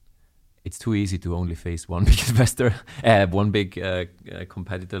it's too easy to only face one big investor, one big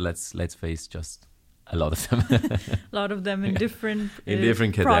competitor. Let's face just a lot of them. A lot of them in different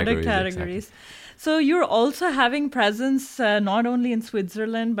product categories. Exactly. So you're also having presence not only in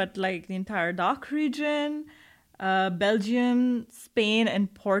Switzerland, but like the entire DACH region, Belgium, Spain,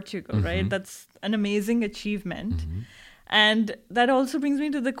 and Portugal, right? That's an amazing achievement. And that also brings me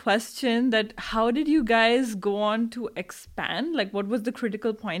to the question that how did you guys go on to expand? Like, what was the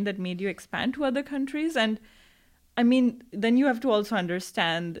critical point that made you expand to other countries? And I mean, then you have to also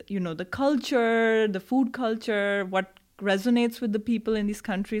understand, the culture, the food culture, what resonates with the people in these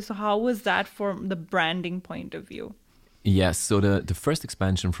countries. So how was that from the branding point of view? Yes, so the first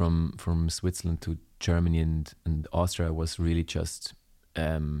expansion from Switzerland to Germany and Austria was really just,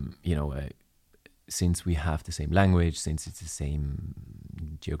 since we have the same language, since it's the same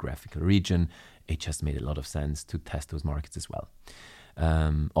geographical region, it just made a lot of sense to test those markets as well.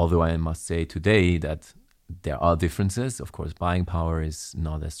 Although I must say today that there are differences. Of course, buying power is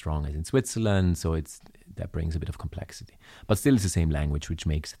not as strong as in Switzerland, so that brings a bit of complexity. But still, it's the same language, which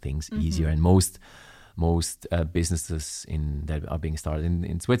makes things easier. And most businesses that are being started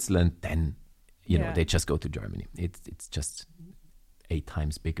in Switzerland, then they just go to Germany. It's just 8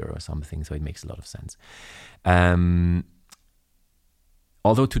 times bigger or something, so it makes a lot of sense.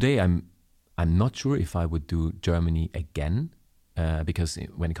 Although today I'm not sure if I would do Germany again. Because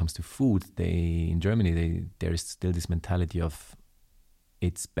when it comes to food, in Germany there is still this mentality of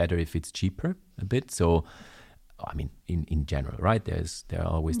it's better if it's cheaper a bit. So, I mean, in general, right? There are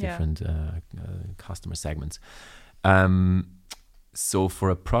always different customer segments. So for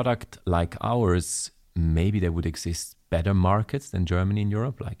a product like ours, maybe there would exist better markets than Germany in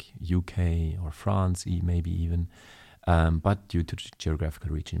Europe, like UK or France, maybe even. But due to the geographical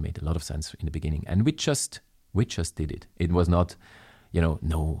region, it made a lot of sense in the beginning, and we just did it. It was not,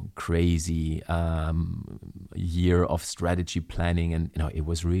 no crazy year of strategy planning. And, it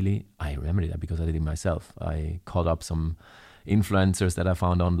was really, I remember that because I did it myself. I called up some influencers that I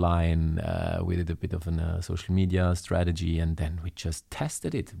found online. We did a bit of a social media strategy, and then we just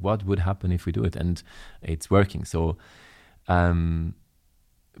tested it. What would happen if we do it? And it's working. So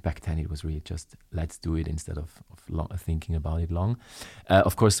back then it was really just let's do it instead of thinking about it long.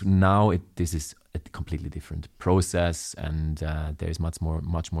 Of course, now this is a completely different process, and there is much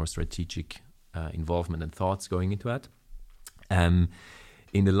more strategic involvement and thoughts going into that.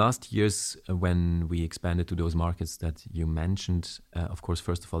 In the last years, when we expanded to those markets that you mentioned, of course,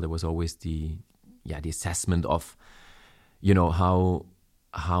 first of all, there was always the assessment of,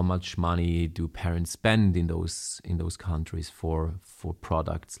 how much money do parents spend in those countries for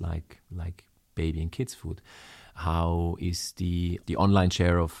products like baby and kids food? How is the online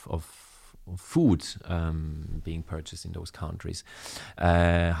share of food being purchased in those countries?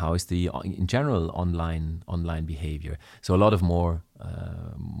 How is the in general online behavior? So a lot of more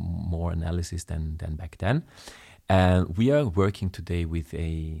analysis than back then. We are working today with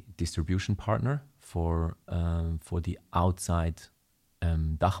a distribution partner for the outside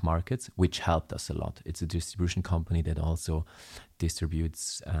DACH markets, which helped us a lot. It's a distribution company that also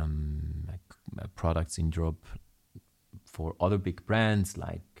distributes products in Europe for other big brands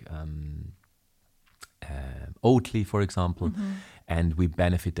like Oatly, for example, and we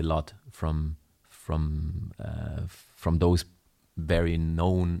benefit a lot from those very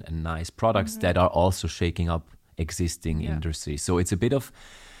known and nice products that are also shaking up existing industries. So it's a bit of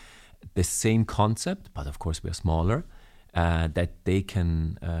the same concept, but of course we're smaller. That they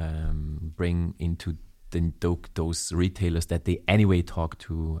can bring into those retailers that they anyway talk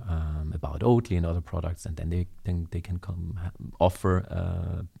to about Oatly and other products, and then they can come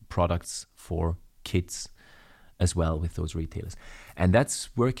offer products for kids as well with those retailers, and that's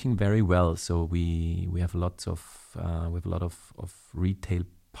working very well. So we have a lot of retail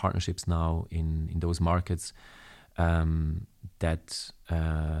partnerships now in those markets. That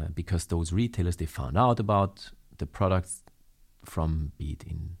because those retailers, they found out about the products from, be it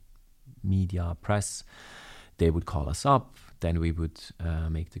in media, press, they would call us up, then we would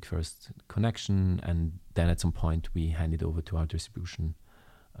make the first connection, and then at some point we hand it over to our distribution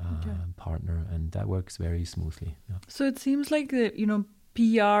partner, and that works very smoothly. Yeah. So it seems like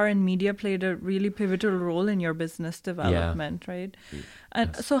PR and media played a really pivotal role in your business development, right?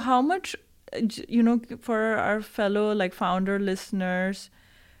 And so how much, for our fellow founder listeners,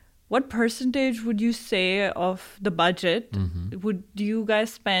 what percentage would you say of the budget do you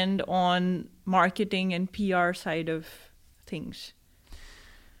guys spend on marketing and PR side of things?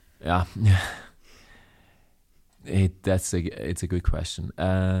 Yeah, it's a good question.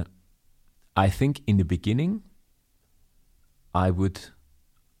 I think in the beginning, I would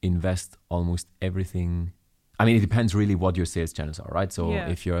invest almost everything. I mean, it depends really what your sales channels are, right? So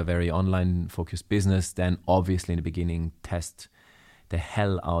if you're a very online focused business, then obviously in the beginning, test the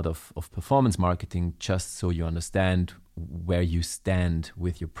hell out of performance marketing, just so you understand where you stand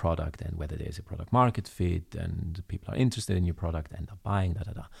with your product and whether there's a product market fit and people are interested in your product and are buying,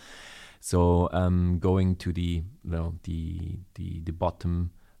 So going to the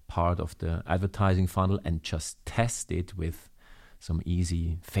bottom part of the advertising funnel and just test it with some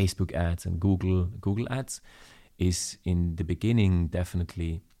easy Facebook ads and Google ads is in the beginning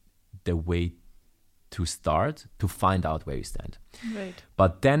definitely the way to start to find out where you stand. Right.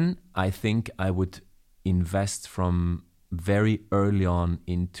 But then I think I would invest from very early on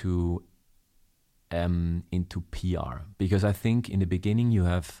into PR, because I think in the beginning you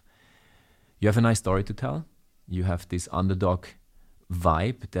have a nice story to tell. You have this underdog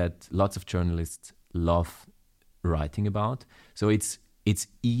vibe that lots of journalists love writing about. So it's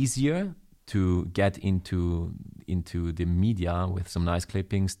easier to get into the media with some nice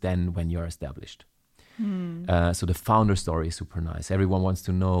clippings than when you're established. So the founder story is super nice. Everyone wants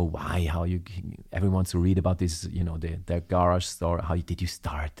to know why, everyone wants to read about this, their garage store, how did you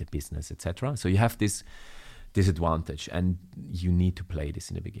start the business, etc. So you have this disadvantage, and you need to play this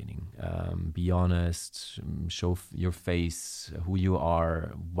in the beginning. Be honest, show your face, who you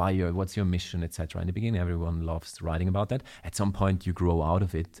are, what's your mission, etc. In the beginning, everyone loves writing about that. At some point, you grow out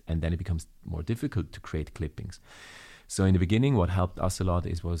of it, and then it becomes more difficult to create clippings. So in the beginning, what helped us a lot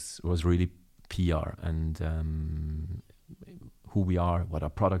was really PR and who we are, what our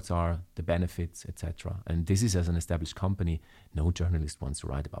products are, the benefits, etc. And this is, as an established company, no journalist wants to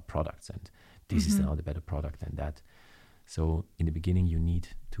write about products, and this is now the better product than that. So in the beginning, you need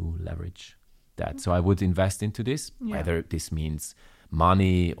to leverage that. So I would invest into this, whether this means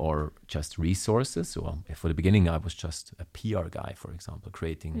money or just resources. So for the beginning, I was just a PR guy, for example,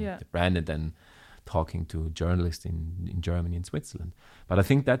 creating the brand and then talking to journalists in Germany and Switzerland. But I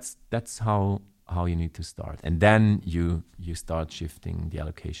think that's how you need to start. And then you start shifting the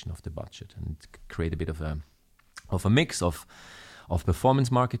allocation of the budget and create a bit of a mix of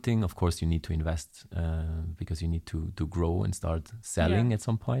performance marketing. Of course, you need to invest because you need to grow and start selling at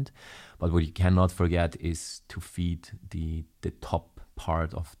some point. But what you cannot forget is to feed the top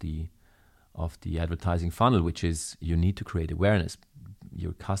part of the advertising funnel, which is you need to create awareness.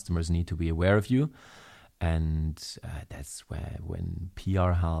 Your customers need to be aware of you, and that's when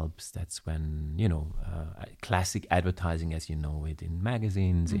PR helps. That's when classic advertising, as you know it, in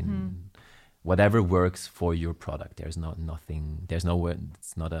magazines, in whatever works for your product. There's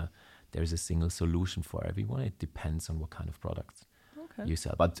a single solution for everyone. It depends on what kind of products you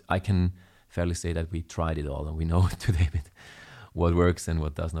sell. But I can fairly say that we tried it all, and we know today what works and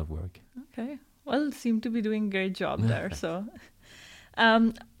what does not work. Okay. Well, seem to be doing a great job there. So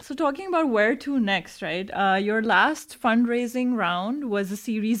talking about where to next, right? Your last fundraising round was a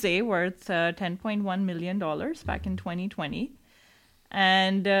Series A worth $10.1 million back in 2020.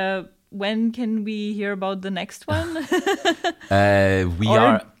 And when can we hear about the next one? We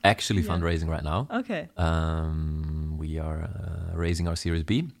are actually fundraising right now. Okay. We are raising our Series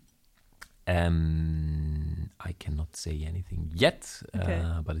B. I cannot say anything yet,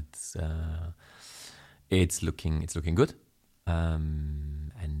 but it's looking good.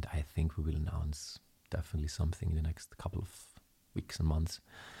 And I think we will announce definitely something in the next couple of weeks and months.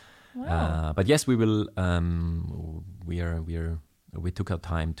 Wow. But yes, we will. We took our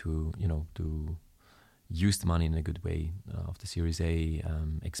time to use the money in a good way of the Series A,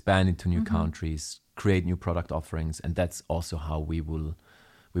 expand into new countries, create new product offerings, and that's also how we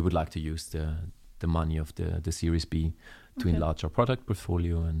would like to use the money of the Series B to enlarge our product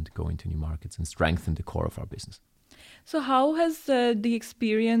portfolio and go into new markets and strengthen the core of our business. So how has the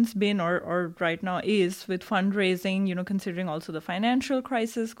experience been, or right now is, with fundraising, considering also the financial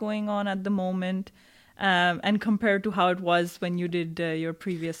crisis going on at the moment, and compared to how it was when you did your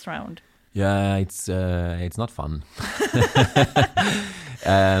previous round? Yeah, it's not fun.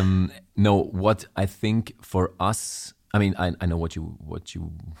 No, what I think for us, I mean, I know what you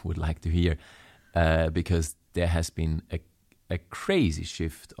would like to hear, because there has been a crazy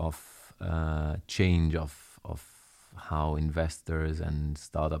shift of change of how investors and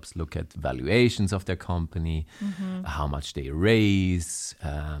startups look at valuations of their company, how much they raise,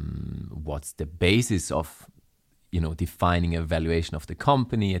 what's the basis of defining a valuation of the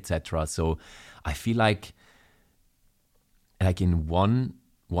company, etc. So I feel like in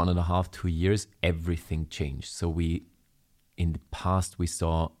 1.5, 2 years, everything changed. So in the past we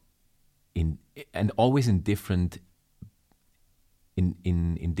saw and always in different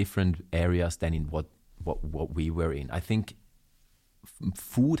areas than in what we were in. I think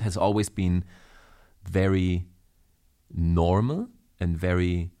food has always been very normal and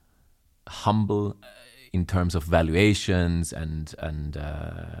very humble in terms of valuations and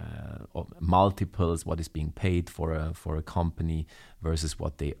multiples, what is being paid for a company versus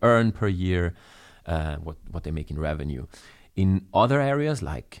what they earn per year, what they make in revenue. In other areas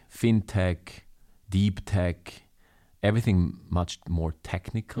like fintech, deep tech, everything much more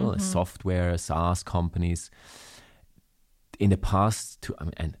technical, software, SaaS companies. In the past,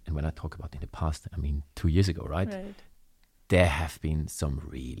 and when I talk about in the past, I mean 2 years ago, right? There have been some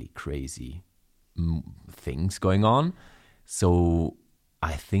really crazy things going on. So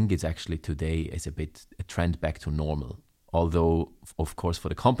I think it's actually today is a bit a trend back to normal. Although, of course, for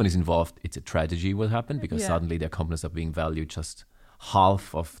the companies involved, it's a tragedy what happened, because suddenly their companies are being valued just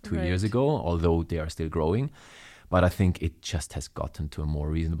half of 2 years ago, although they are still growing. But I think it just has gotten to a more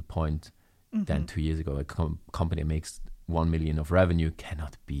reasonable point than 2 years ago. A company makes 1 million of revenue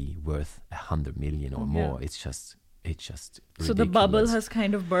cannot be worth 100 million or more. It's just ridiculous. So the bubble has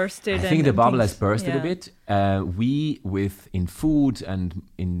kind of bursted. I think the bubble has bursted a bit. In food and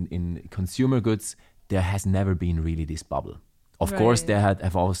in consumer goods, there has never been really this bubble. Of course, there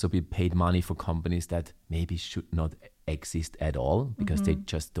have also been paid money for companies that maybe should not exist at all, because they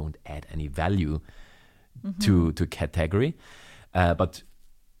just don't add any value to category. But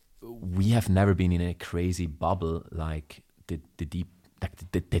we have never been in a crazy bubble like the deep, like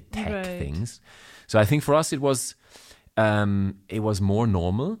the tech things. So I think for us it was more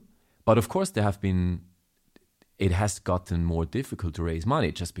normal. But of course it has gotten more difficult to raise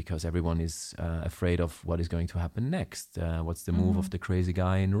money, just because everyone is afraid of what is going to happen next. What's the move of the crazy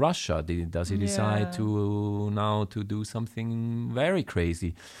guy in Russia? Does he decide to do something very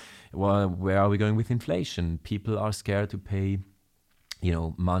crazy? Well, where are we going with inflation? People are scared to pay,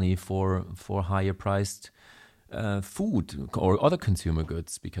 money for higher priced food or other consumer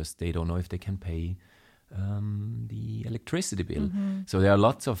goods, because they don't know if they can pay the electricity bill. So there are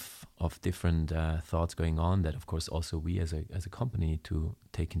lots of different thoughts going on that, of course, also we as a company to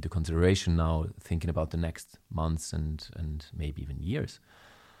take into consideration now, thinking about the next months and maybe even years.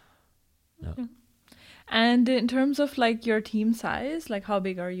 Yeah. And in terms of like your team size, like how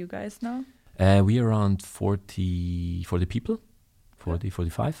big are you guys now? We are around 40 people,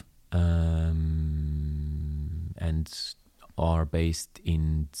 45, and are based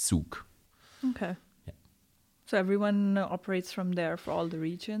in Zug. Okay. So everyone operates from there for all the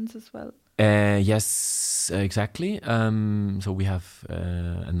regions as well? Yes, exactly. So we have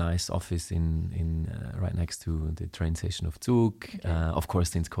a nice office in right next to the train station of Zug. Of course,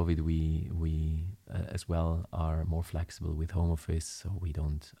 since COVID, we as well are more flexible with home office, so we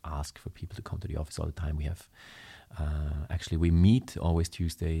don't ask for people to come to the office all the time. We have actually we meet always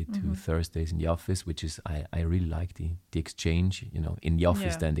Tuesday to Thursdays in the office, which is I really like the exchange. In the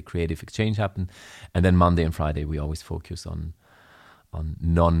office, then the creative exchange happen, and then Monday and Friday we always focus on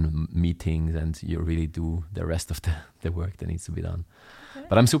non-meetings, and you really do the rest of the work that needs to be done. Okay.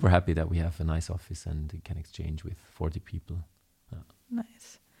 But I'm super happy that we have a nice office and can exchange with 40 people.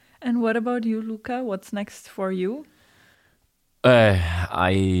 Nice. And what about you, Luca? What's next for you?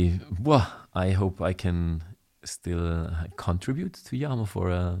 I hope I can still contribute to Yamo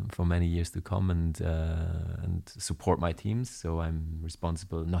for many years to come and support my teams. So I'm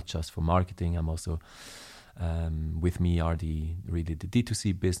responsible not just for marketing. I'm also with me are the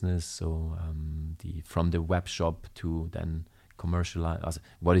D2C business. So from the web shop to then commercialize?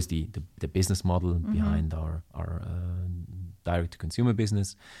 What is the business model behind our direct to consumer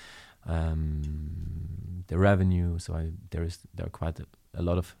business? The revenue. So there are quite a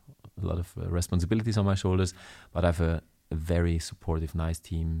lot of responsibilities on my shoulders, but I have a very supportive, nice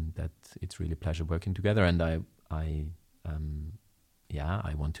team that it's really a pleasure working together, and I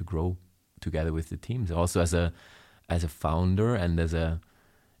want to grow together with the teams. Also as a founder and as a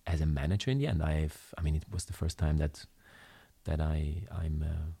manager in the end. It was the first time that I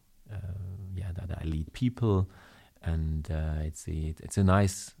lead people, and it's a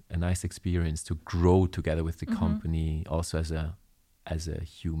nice experience to grow together with the company, also as a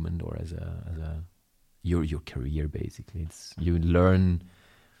human, or as your career basically. You learn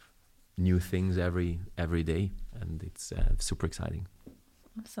new things every day, and it's super exciting.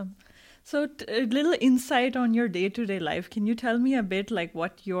 Awesome. So a little insight on your day-to-day life. Can you tell me a bit like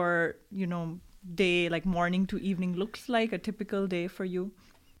what your day, like morning to evening, looks like, a typical day for you?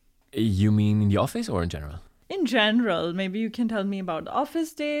 You mean in the office or in general? In general, maybe you can tell me about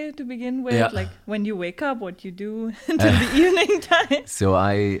office day to begin with, like when you wake up, what you do until the evening time. So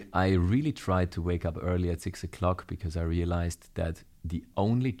I really tried to wake up early at 6 o'clock, because I realized that the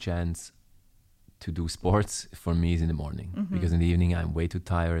only chance to do sports for me is in the morning, because in the evening I'm way too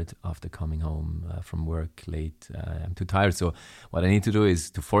tired after coming home from work late. I'm too tired. So what I need to do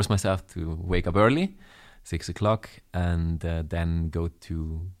is to force myself to wake up early, 6 o'clock, and then go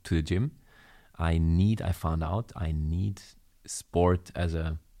to the gym. I found out I need sport as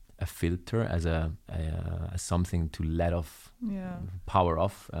a filter, as something to let off, power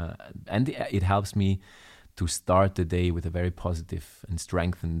off, and it helps me to start the day with a very positive and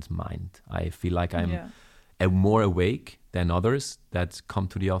strengthened mind. I feel like I'm more awake than others that come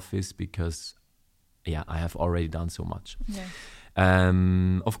to the office, because I have already done so much.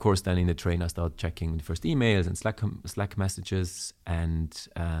 Of course, then in the train I start checking the first emails and Slack messages, and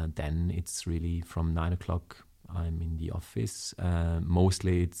then it's really from 9 o'clock I'm in the office.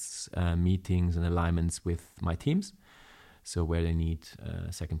 Mostly it's meetings and alignments with my teams. So where they need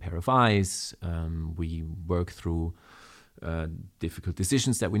a second pair of eyes, we work through difficult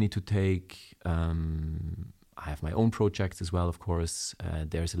decisions that we need to take. I have my own projects as well, of course.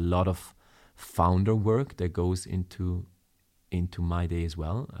 There's a lot of founder work that goes into my day as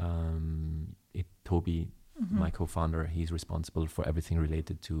well. Toby, my co-founder, he's responsible for everything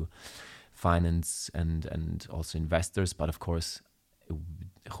related to finance and also investors. But of course,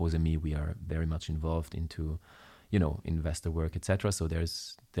 Jose and me, we are very much involved into investor work, etc. So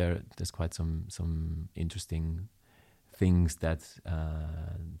there's quite some interesting things that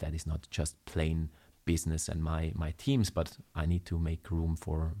is not just plain business and my teams, but I need to make room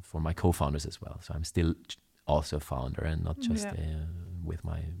for my co-founders as well. So I'm still also a founder and not just with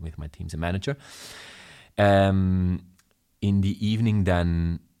my teams a manager. In the evening,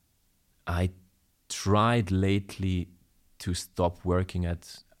 then I tried lately to stop working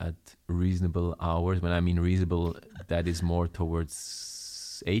at reasonable hours. When I mean reasonable, that is more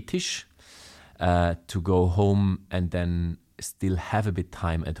towards 8ish, to go home and then still have a bit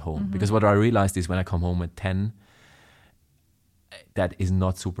time at home. Because what I realized is when I come home at 10, that is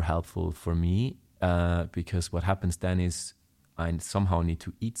not super helpful for me, because what happens then is I somehow need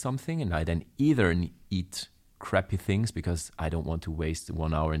to eat something, and I then either eat crappy things because I don't want to waste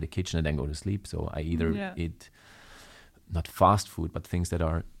 1 hour in the kitchen and then go to sleep. So I either eat not fast food, but things that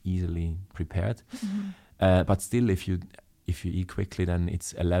are easily prepared. But still, if you eat quickly, then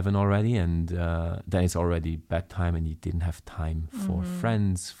it's 11 already, and then it's already bedtime, and you didn't have time for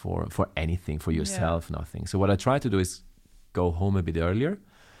friends, for anything, for yourself, nothing. So what I try to do is go home a bit earlier,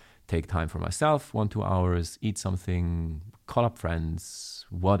 take time for myself, 1-2 hours, eat something, call up friends,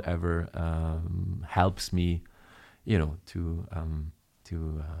 whatever helps me, to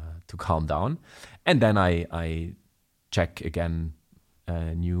calm down. And then I check again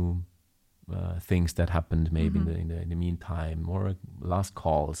new things that happened maybe in the meantime, or last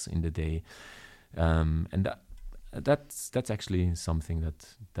calls in the day, and that's actually something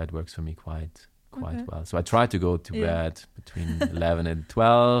that works for me quite well. So I try to go to bed between 11 and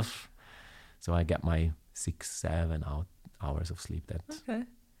 12, so I get my 6-7 hours of sleep.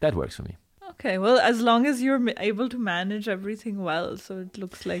 That works for me. Okay, well, as long as you're able to manage everything well, so it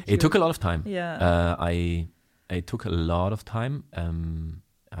looks like it took a lot of time. It took a lot of time.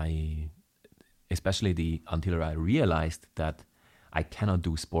 Especially until I realized that I cannot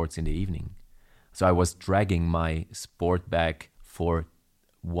do sports in the evening. So I was dragging my sport bag for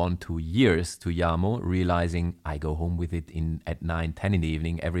 1-2 years to Yamo, realizing I go home with it at 9-10 in the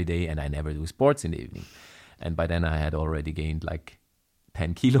evening every day, and I never do sports in the evening. And by then I had already gained like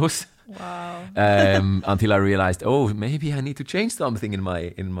 10 kilos. Wow. Until I realized, oh, maybe I need to change something in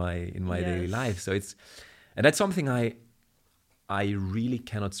my daily Yes. life. So and that's something I really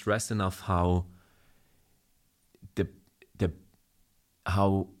cannot stress enough, how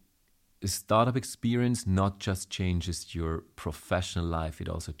how a startup experience not just changes your professional life, it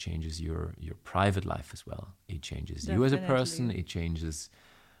also changes your private life as well. It changes you as a person, Definitely. it changes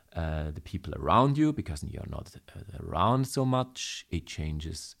the people around you because you're not around so much. It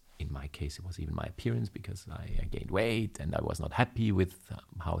changes, in my case, it was even my appearance because I gained weight and I was not happy with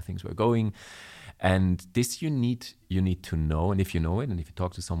how things were going. And this you need to know. And if you know it, and if you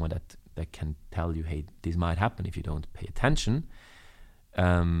talk to someone that can tell you, hey, this might happen if you don't pay attention,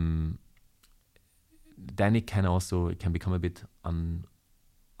 then it can become a bit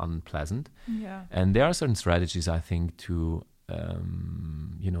unpleasant. Yeah. And there are certain strategies, I think, to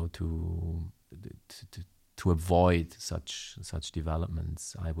avoid such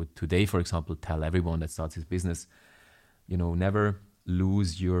developments. I would today, for example, tell everyone that starts his business, never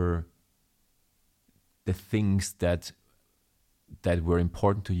lose the things that were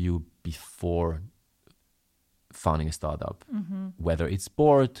important to you before founding a startup. Whether it's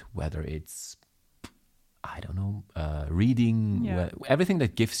sport, whether it's reading, Yeah. everything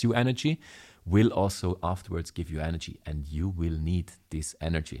that gives you energy will also afterwards give you energy, and you will need this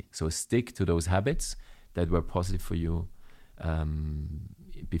energy. So stick to those habits that were positive for you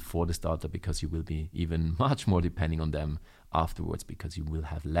before the startup, because you will be even much more depending on them afterwards, because you will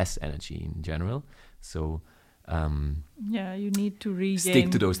have less energy in general. So You need to regain.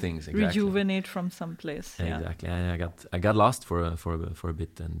 stick to those things. Exactly. Rejuvenate from someplace. Yeah. Exactly. I got lost for a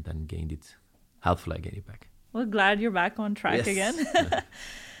bit and then gained it. Helpfully, I gained it back. Well, glad you're back on track Yes. again.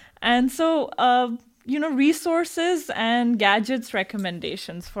 And so, resources and gadgets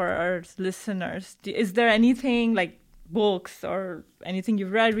recommendations for our listeners. Is there anything like books or anything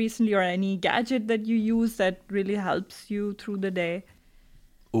you've read recently, or any gadget that you use that really helps you through the day?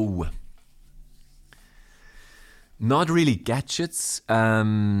 Oh, not really gadgets.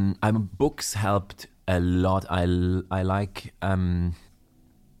 Books helped a lot. I like.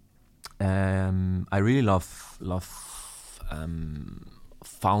 I really love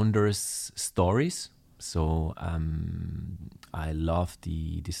founders' stories. So I love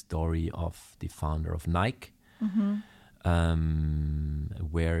the story of the founder of Nike,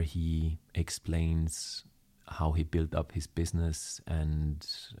 where he explains how he built up his business and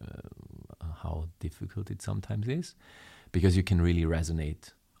how difficult it sometimes is, because you can really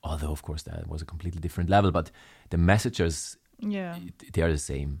resonate. Although, of course, that was a completely different level, but the messages, Yeah. they are the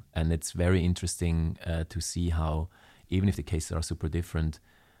same. And it's very interesting to see how, even if the cases are super different,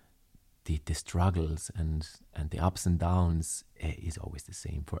 the struggles and the ups and downs is always the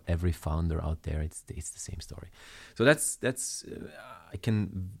same. For every founder out there, it's the same story. So that's I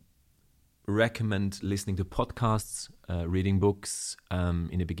can recommend listening to podcasts, reading books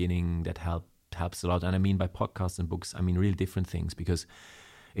in the beginning. That helps a lot. And I mean by podcasts and books, I mean really different things, because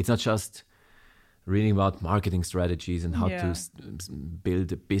it's not just reading about marketing strategies and how to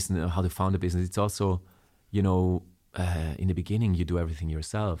build a business, how to found a business. It's also, in the beginning, you do everything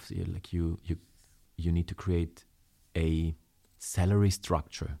yourself. You need to create a salary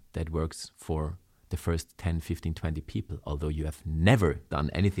structure that works for the first 10, 15, 20 people, although you have never done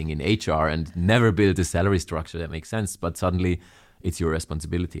anything in HR and never built a salary structure that makes sense, but suddenly it's your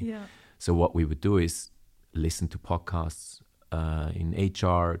responsibility. Yeah. So what we would do is listen to podcasts in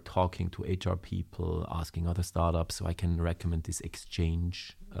HR, talking to HR people, asking other startups. So I can recommend this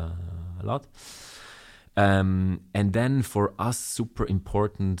exchange a lot. And then for us, super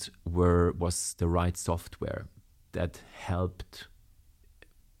important was the right software that helped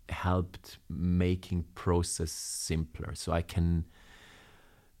making process simpler. So I can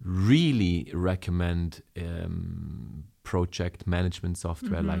really recommend project management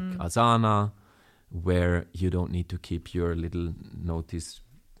software like Asana, where you don't need to keep your little notice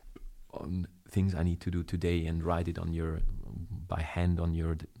on things I need to do today and write it by hand on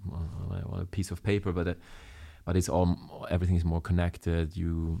a piece of paper, but it's everything is more connected.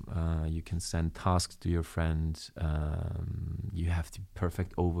 You can send tasks to your friends. You have the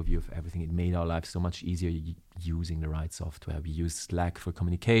perfect overview of everything. It made our life so much easier using the right software. We use Slack for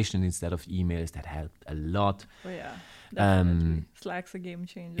communication instead of emails. That helped a lot. Oh yeah, definitely. Slack's a game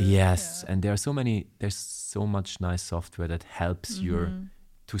changer. Yes, Yeah. and there's so much nice software that helps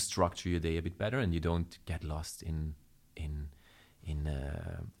to structure your day a bit better, and you don't get lost in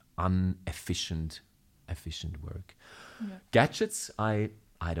inefficient work. Yeah. Gadgets, I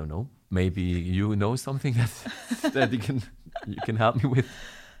don't know. Maybe you know something that you can help me with.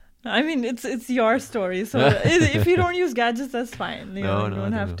 I mean, it's your story. So if you don't use gadgets, that's fine. You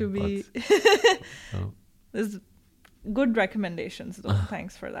don't have to be... There's good recommendations, though.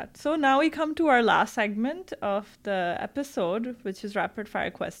 Thanks for that. So now we come to our last segment of the episode, which is rapid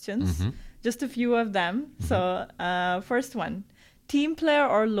fire questions. Just a few of them. So first one, team player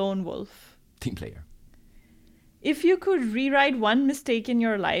or lone wolf? Team player. If you could rewrite one mistake in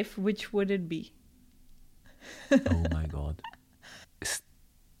your life, which would it be? Oh my God.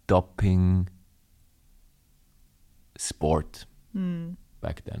 Stopping sport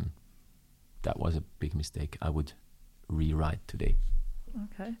back then. That was a big mistake. I would rewrite today.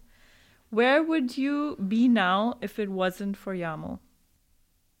 Okay. Where would you be now if it wasn't for Yamo?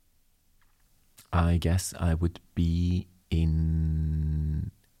 I guess I would be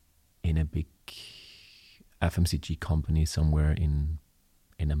in a big FMCG company somewhere in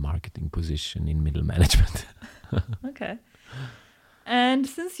a marketing position in middle management. Okay. And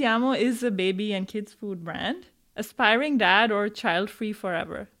since Yamo is a baby and kids food brand, aspiring dad or child-free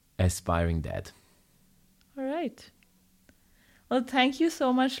forever? Aspiring dad. All right. Well, thank you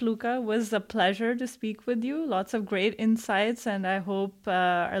so much, Luca. It was a pleasure to speak with you. Lots of great insights, and I hope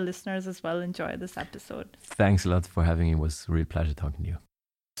our listeners as well enjoy this episode. Thanks a lot for having me. It was a real pleasure talking to you.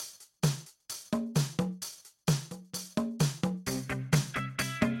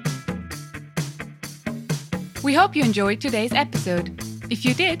 We hope you enjoyed today's episode. If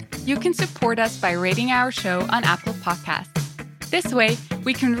you did, you can support us by rating our show on Apple Podcasts. This way,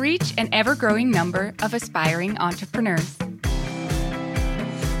 we can reach an ever-growing number of aspiring entrepreneurs.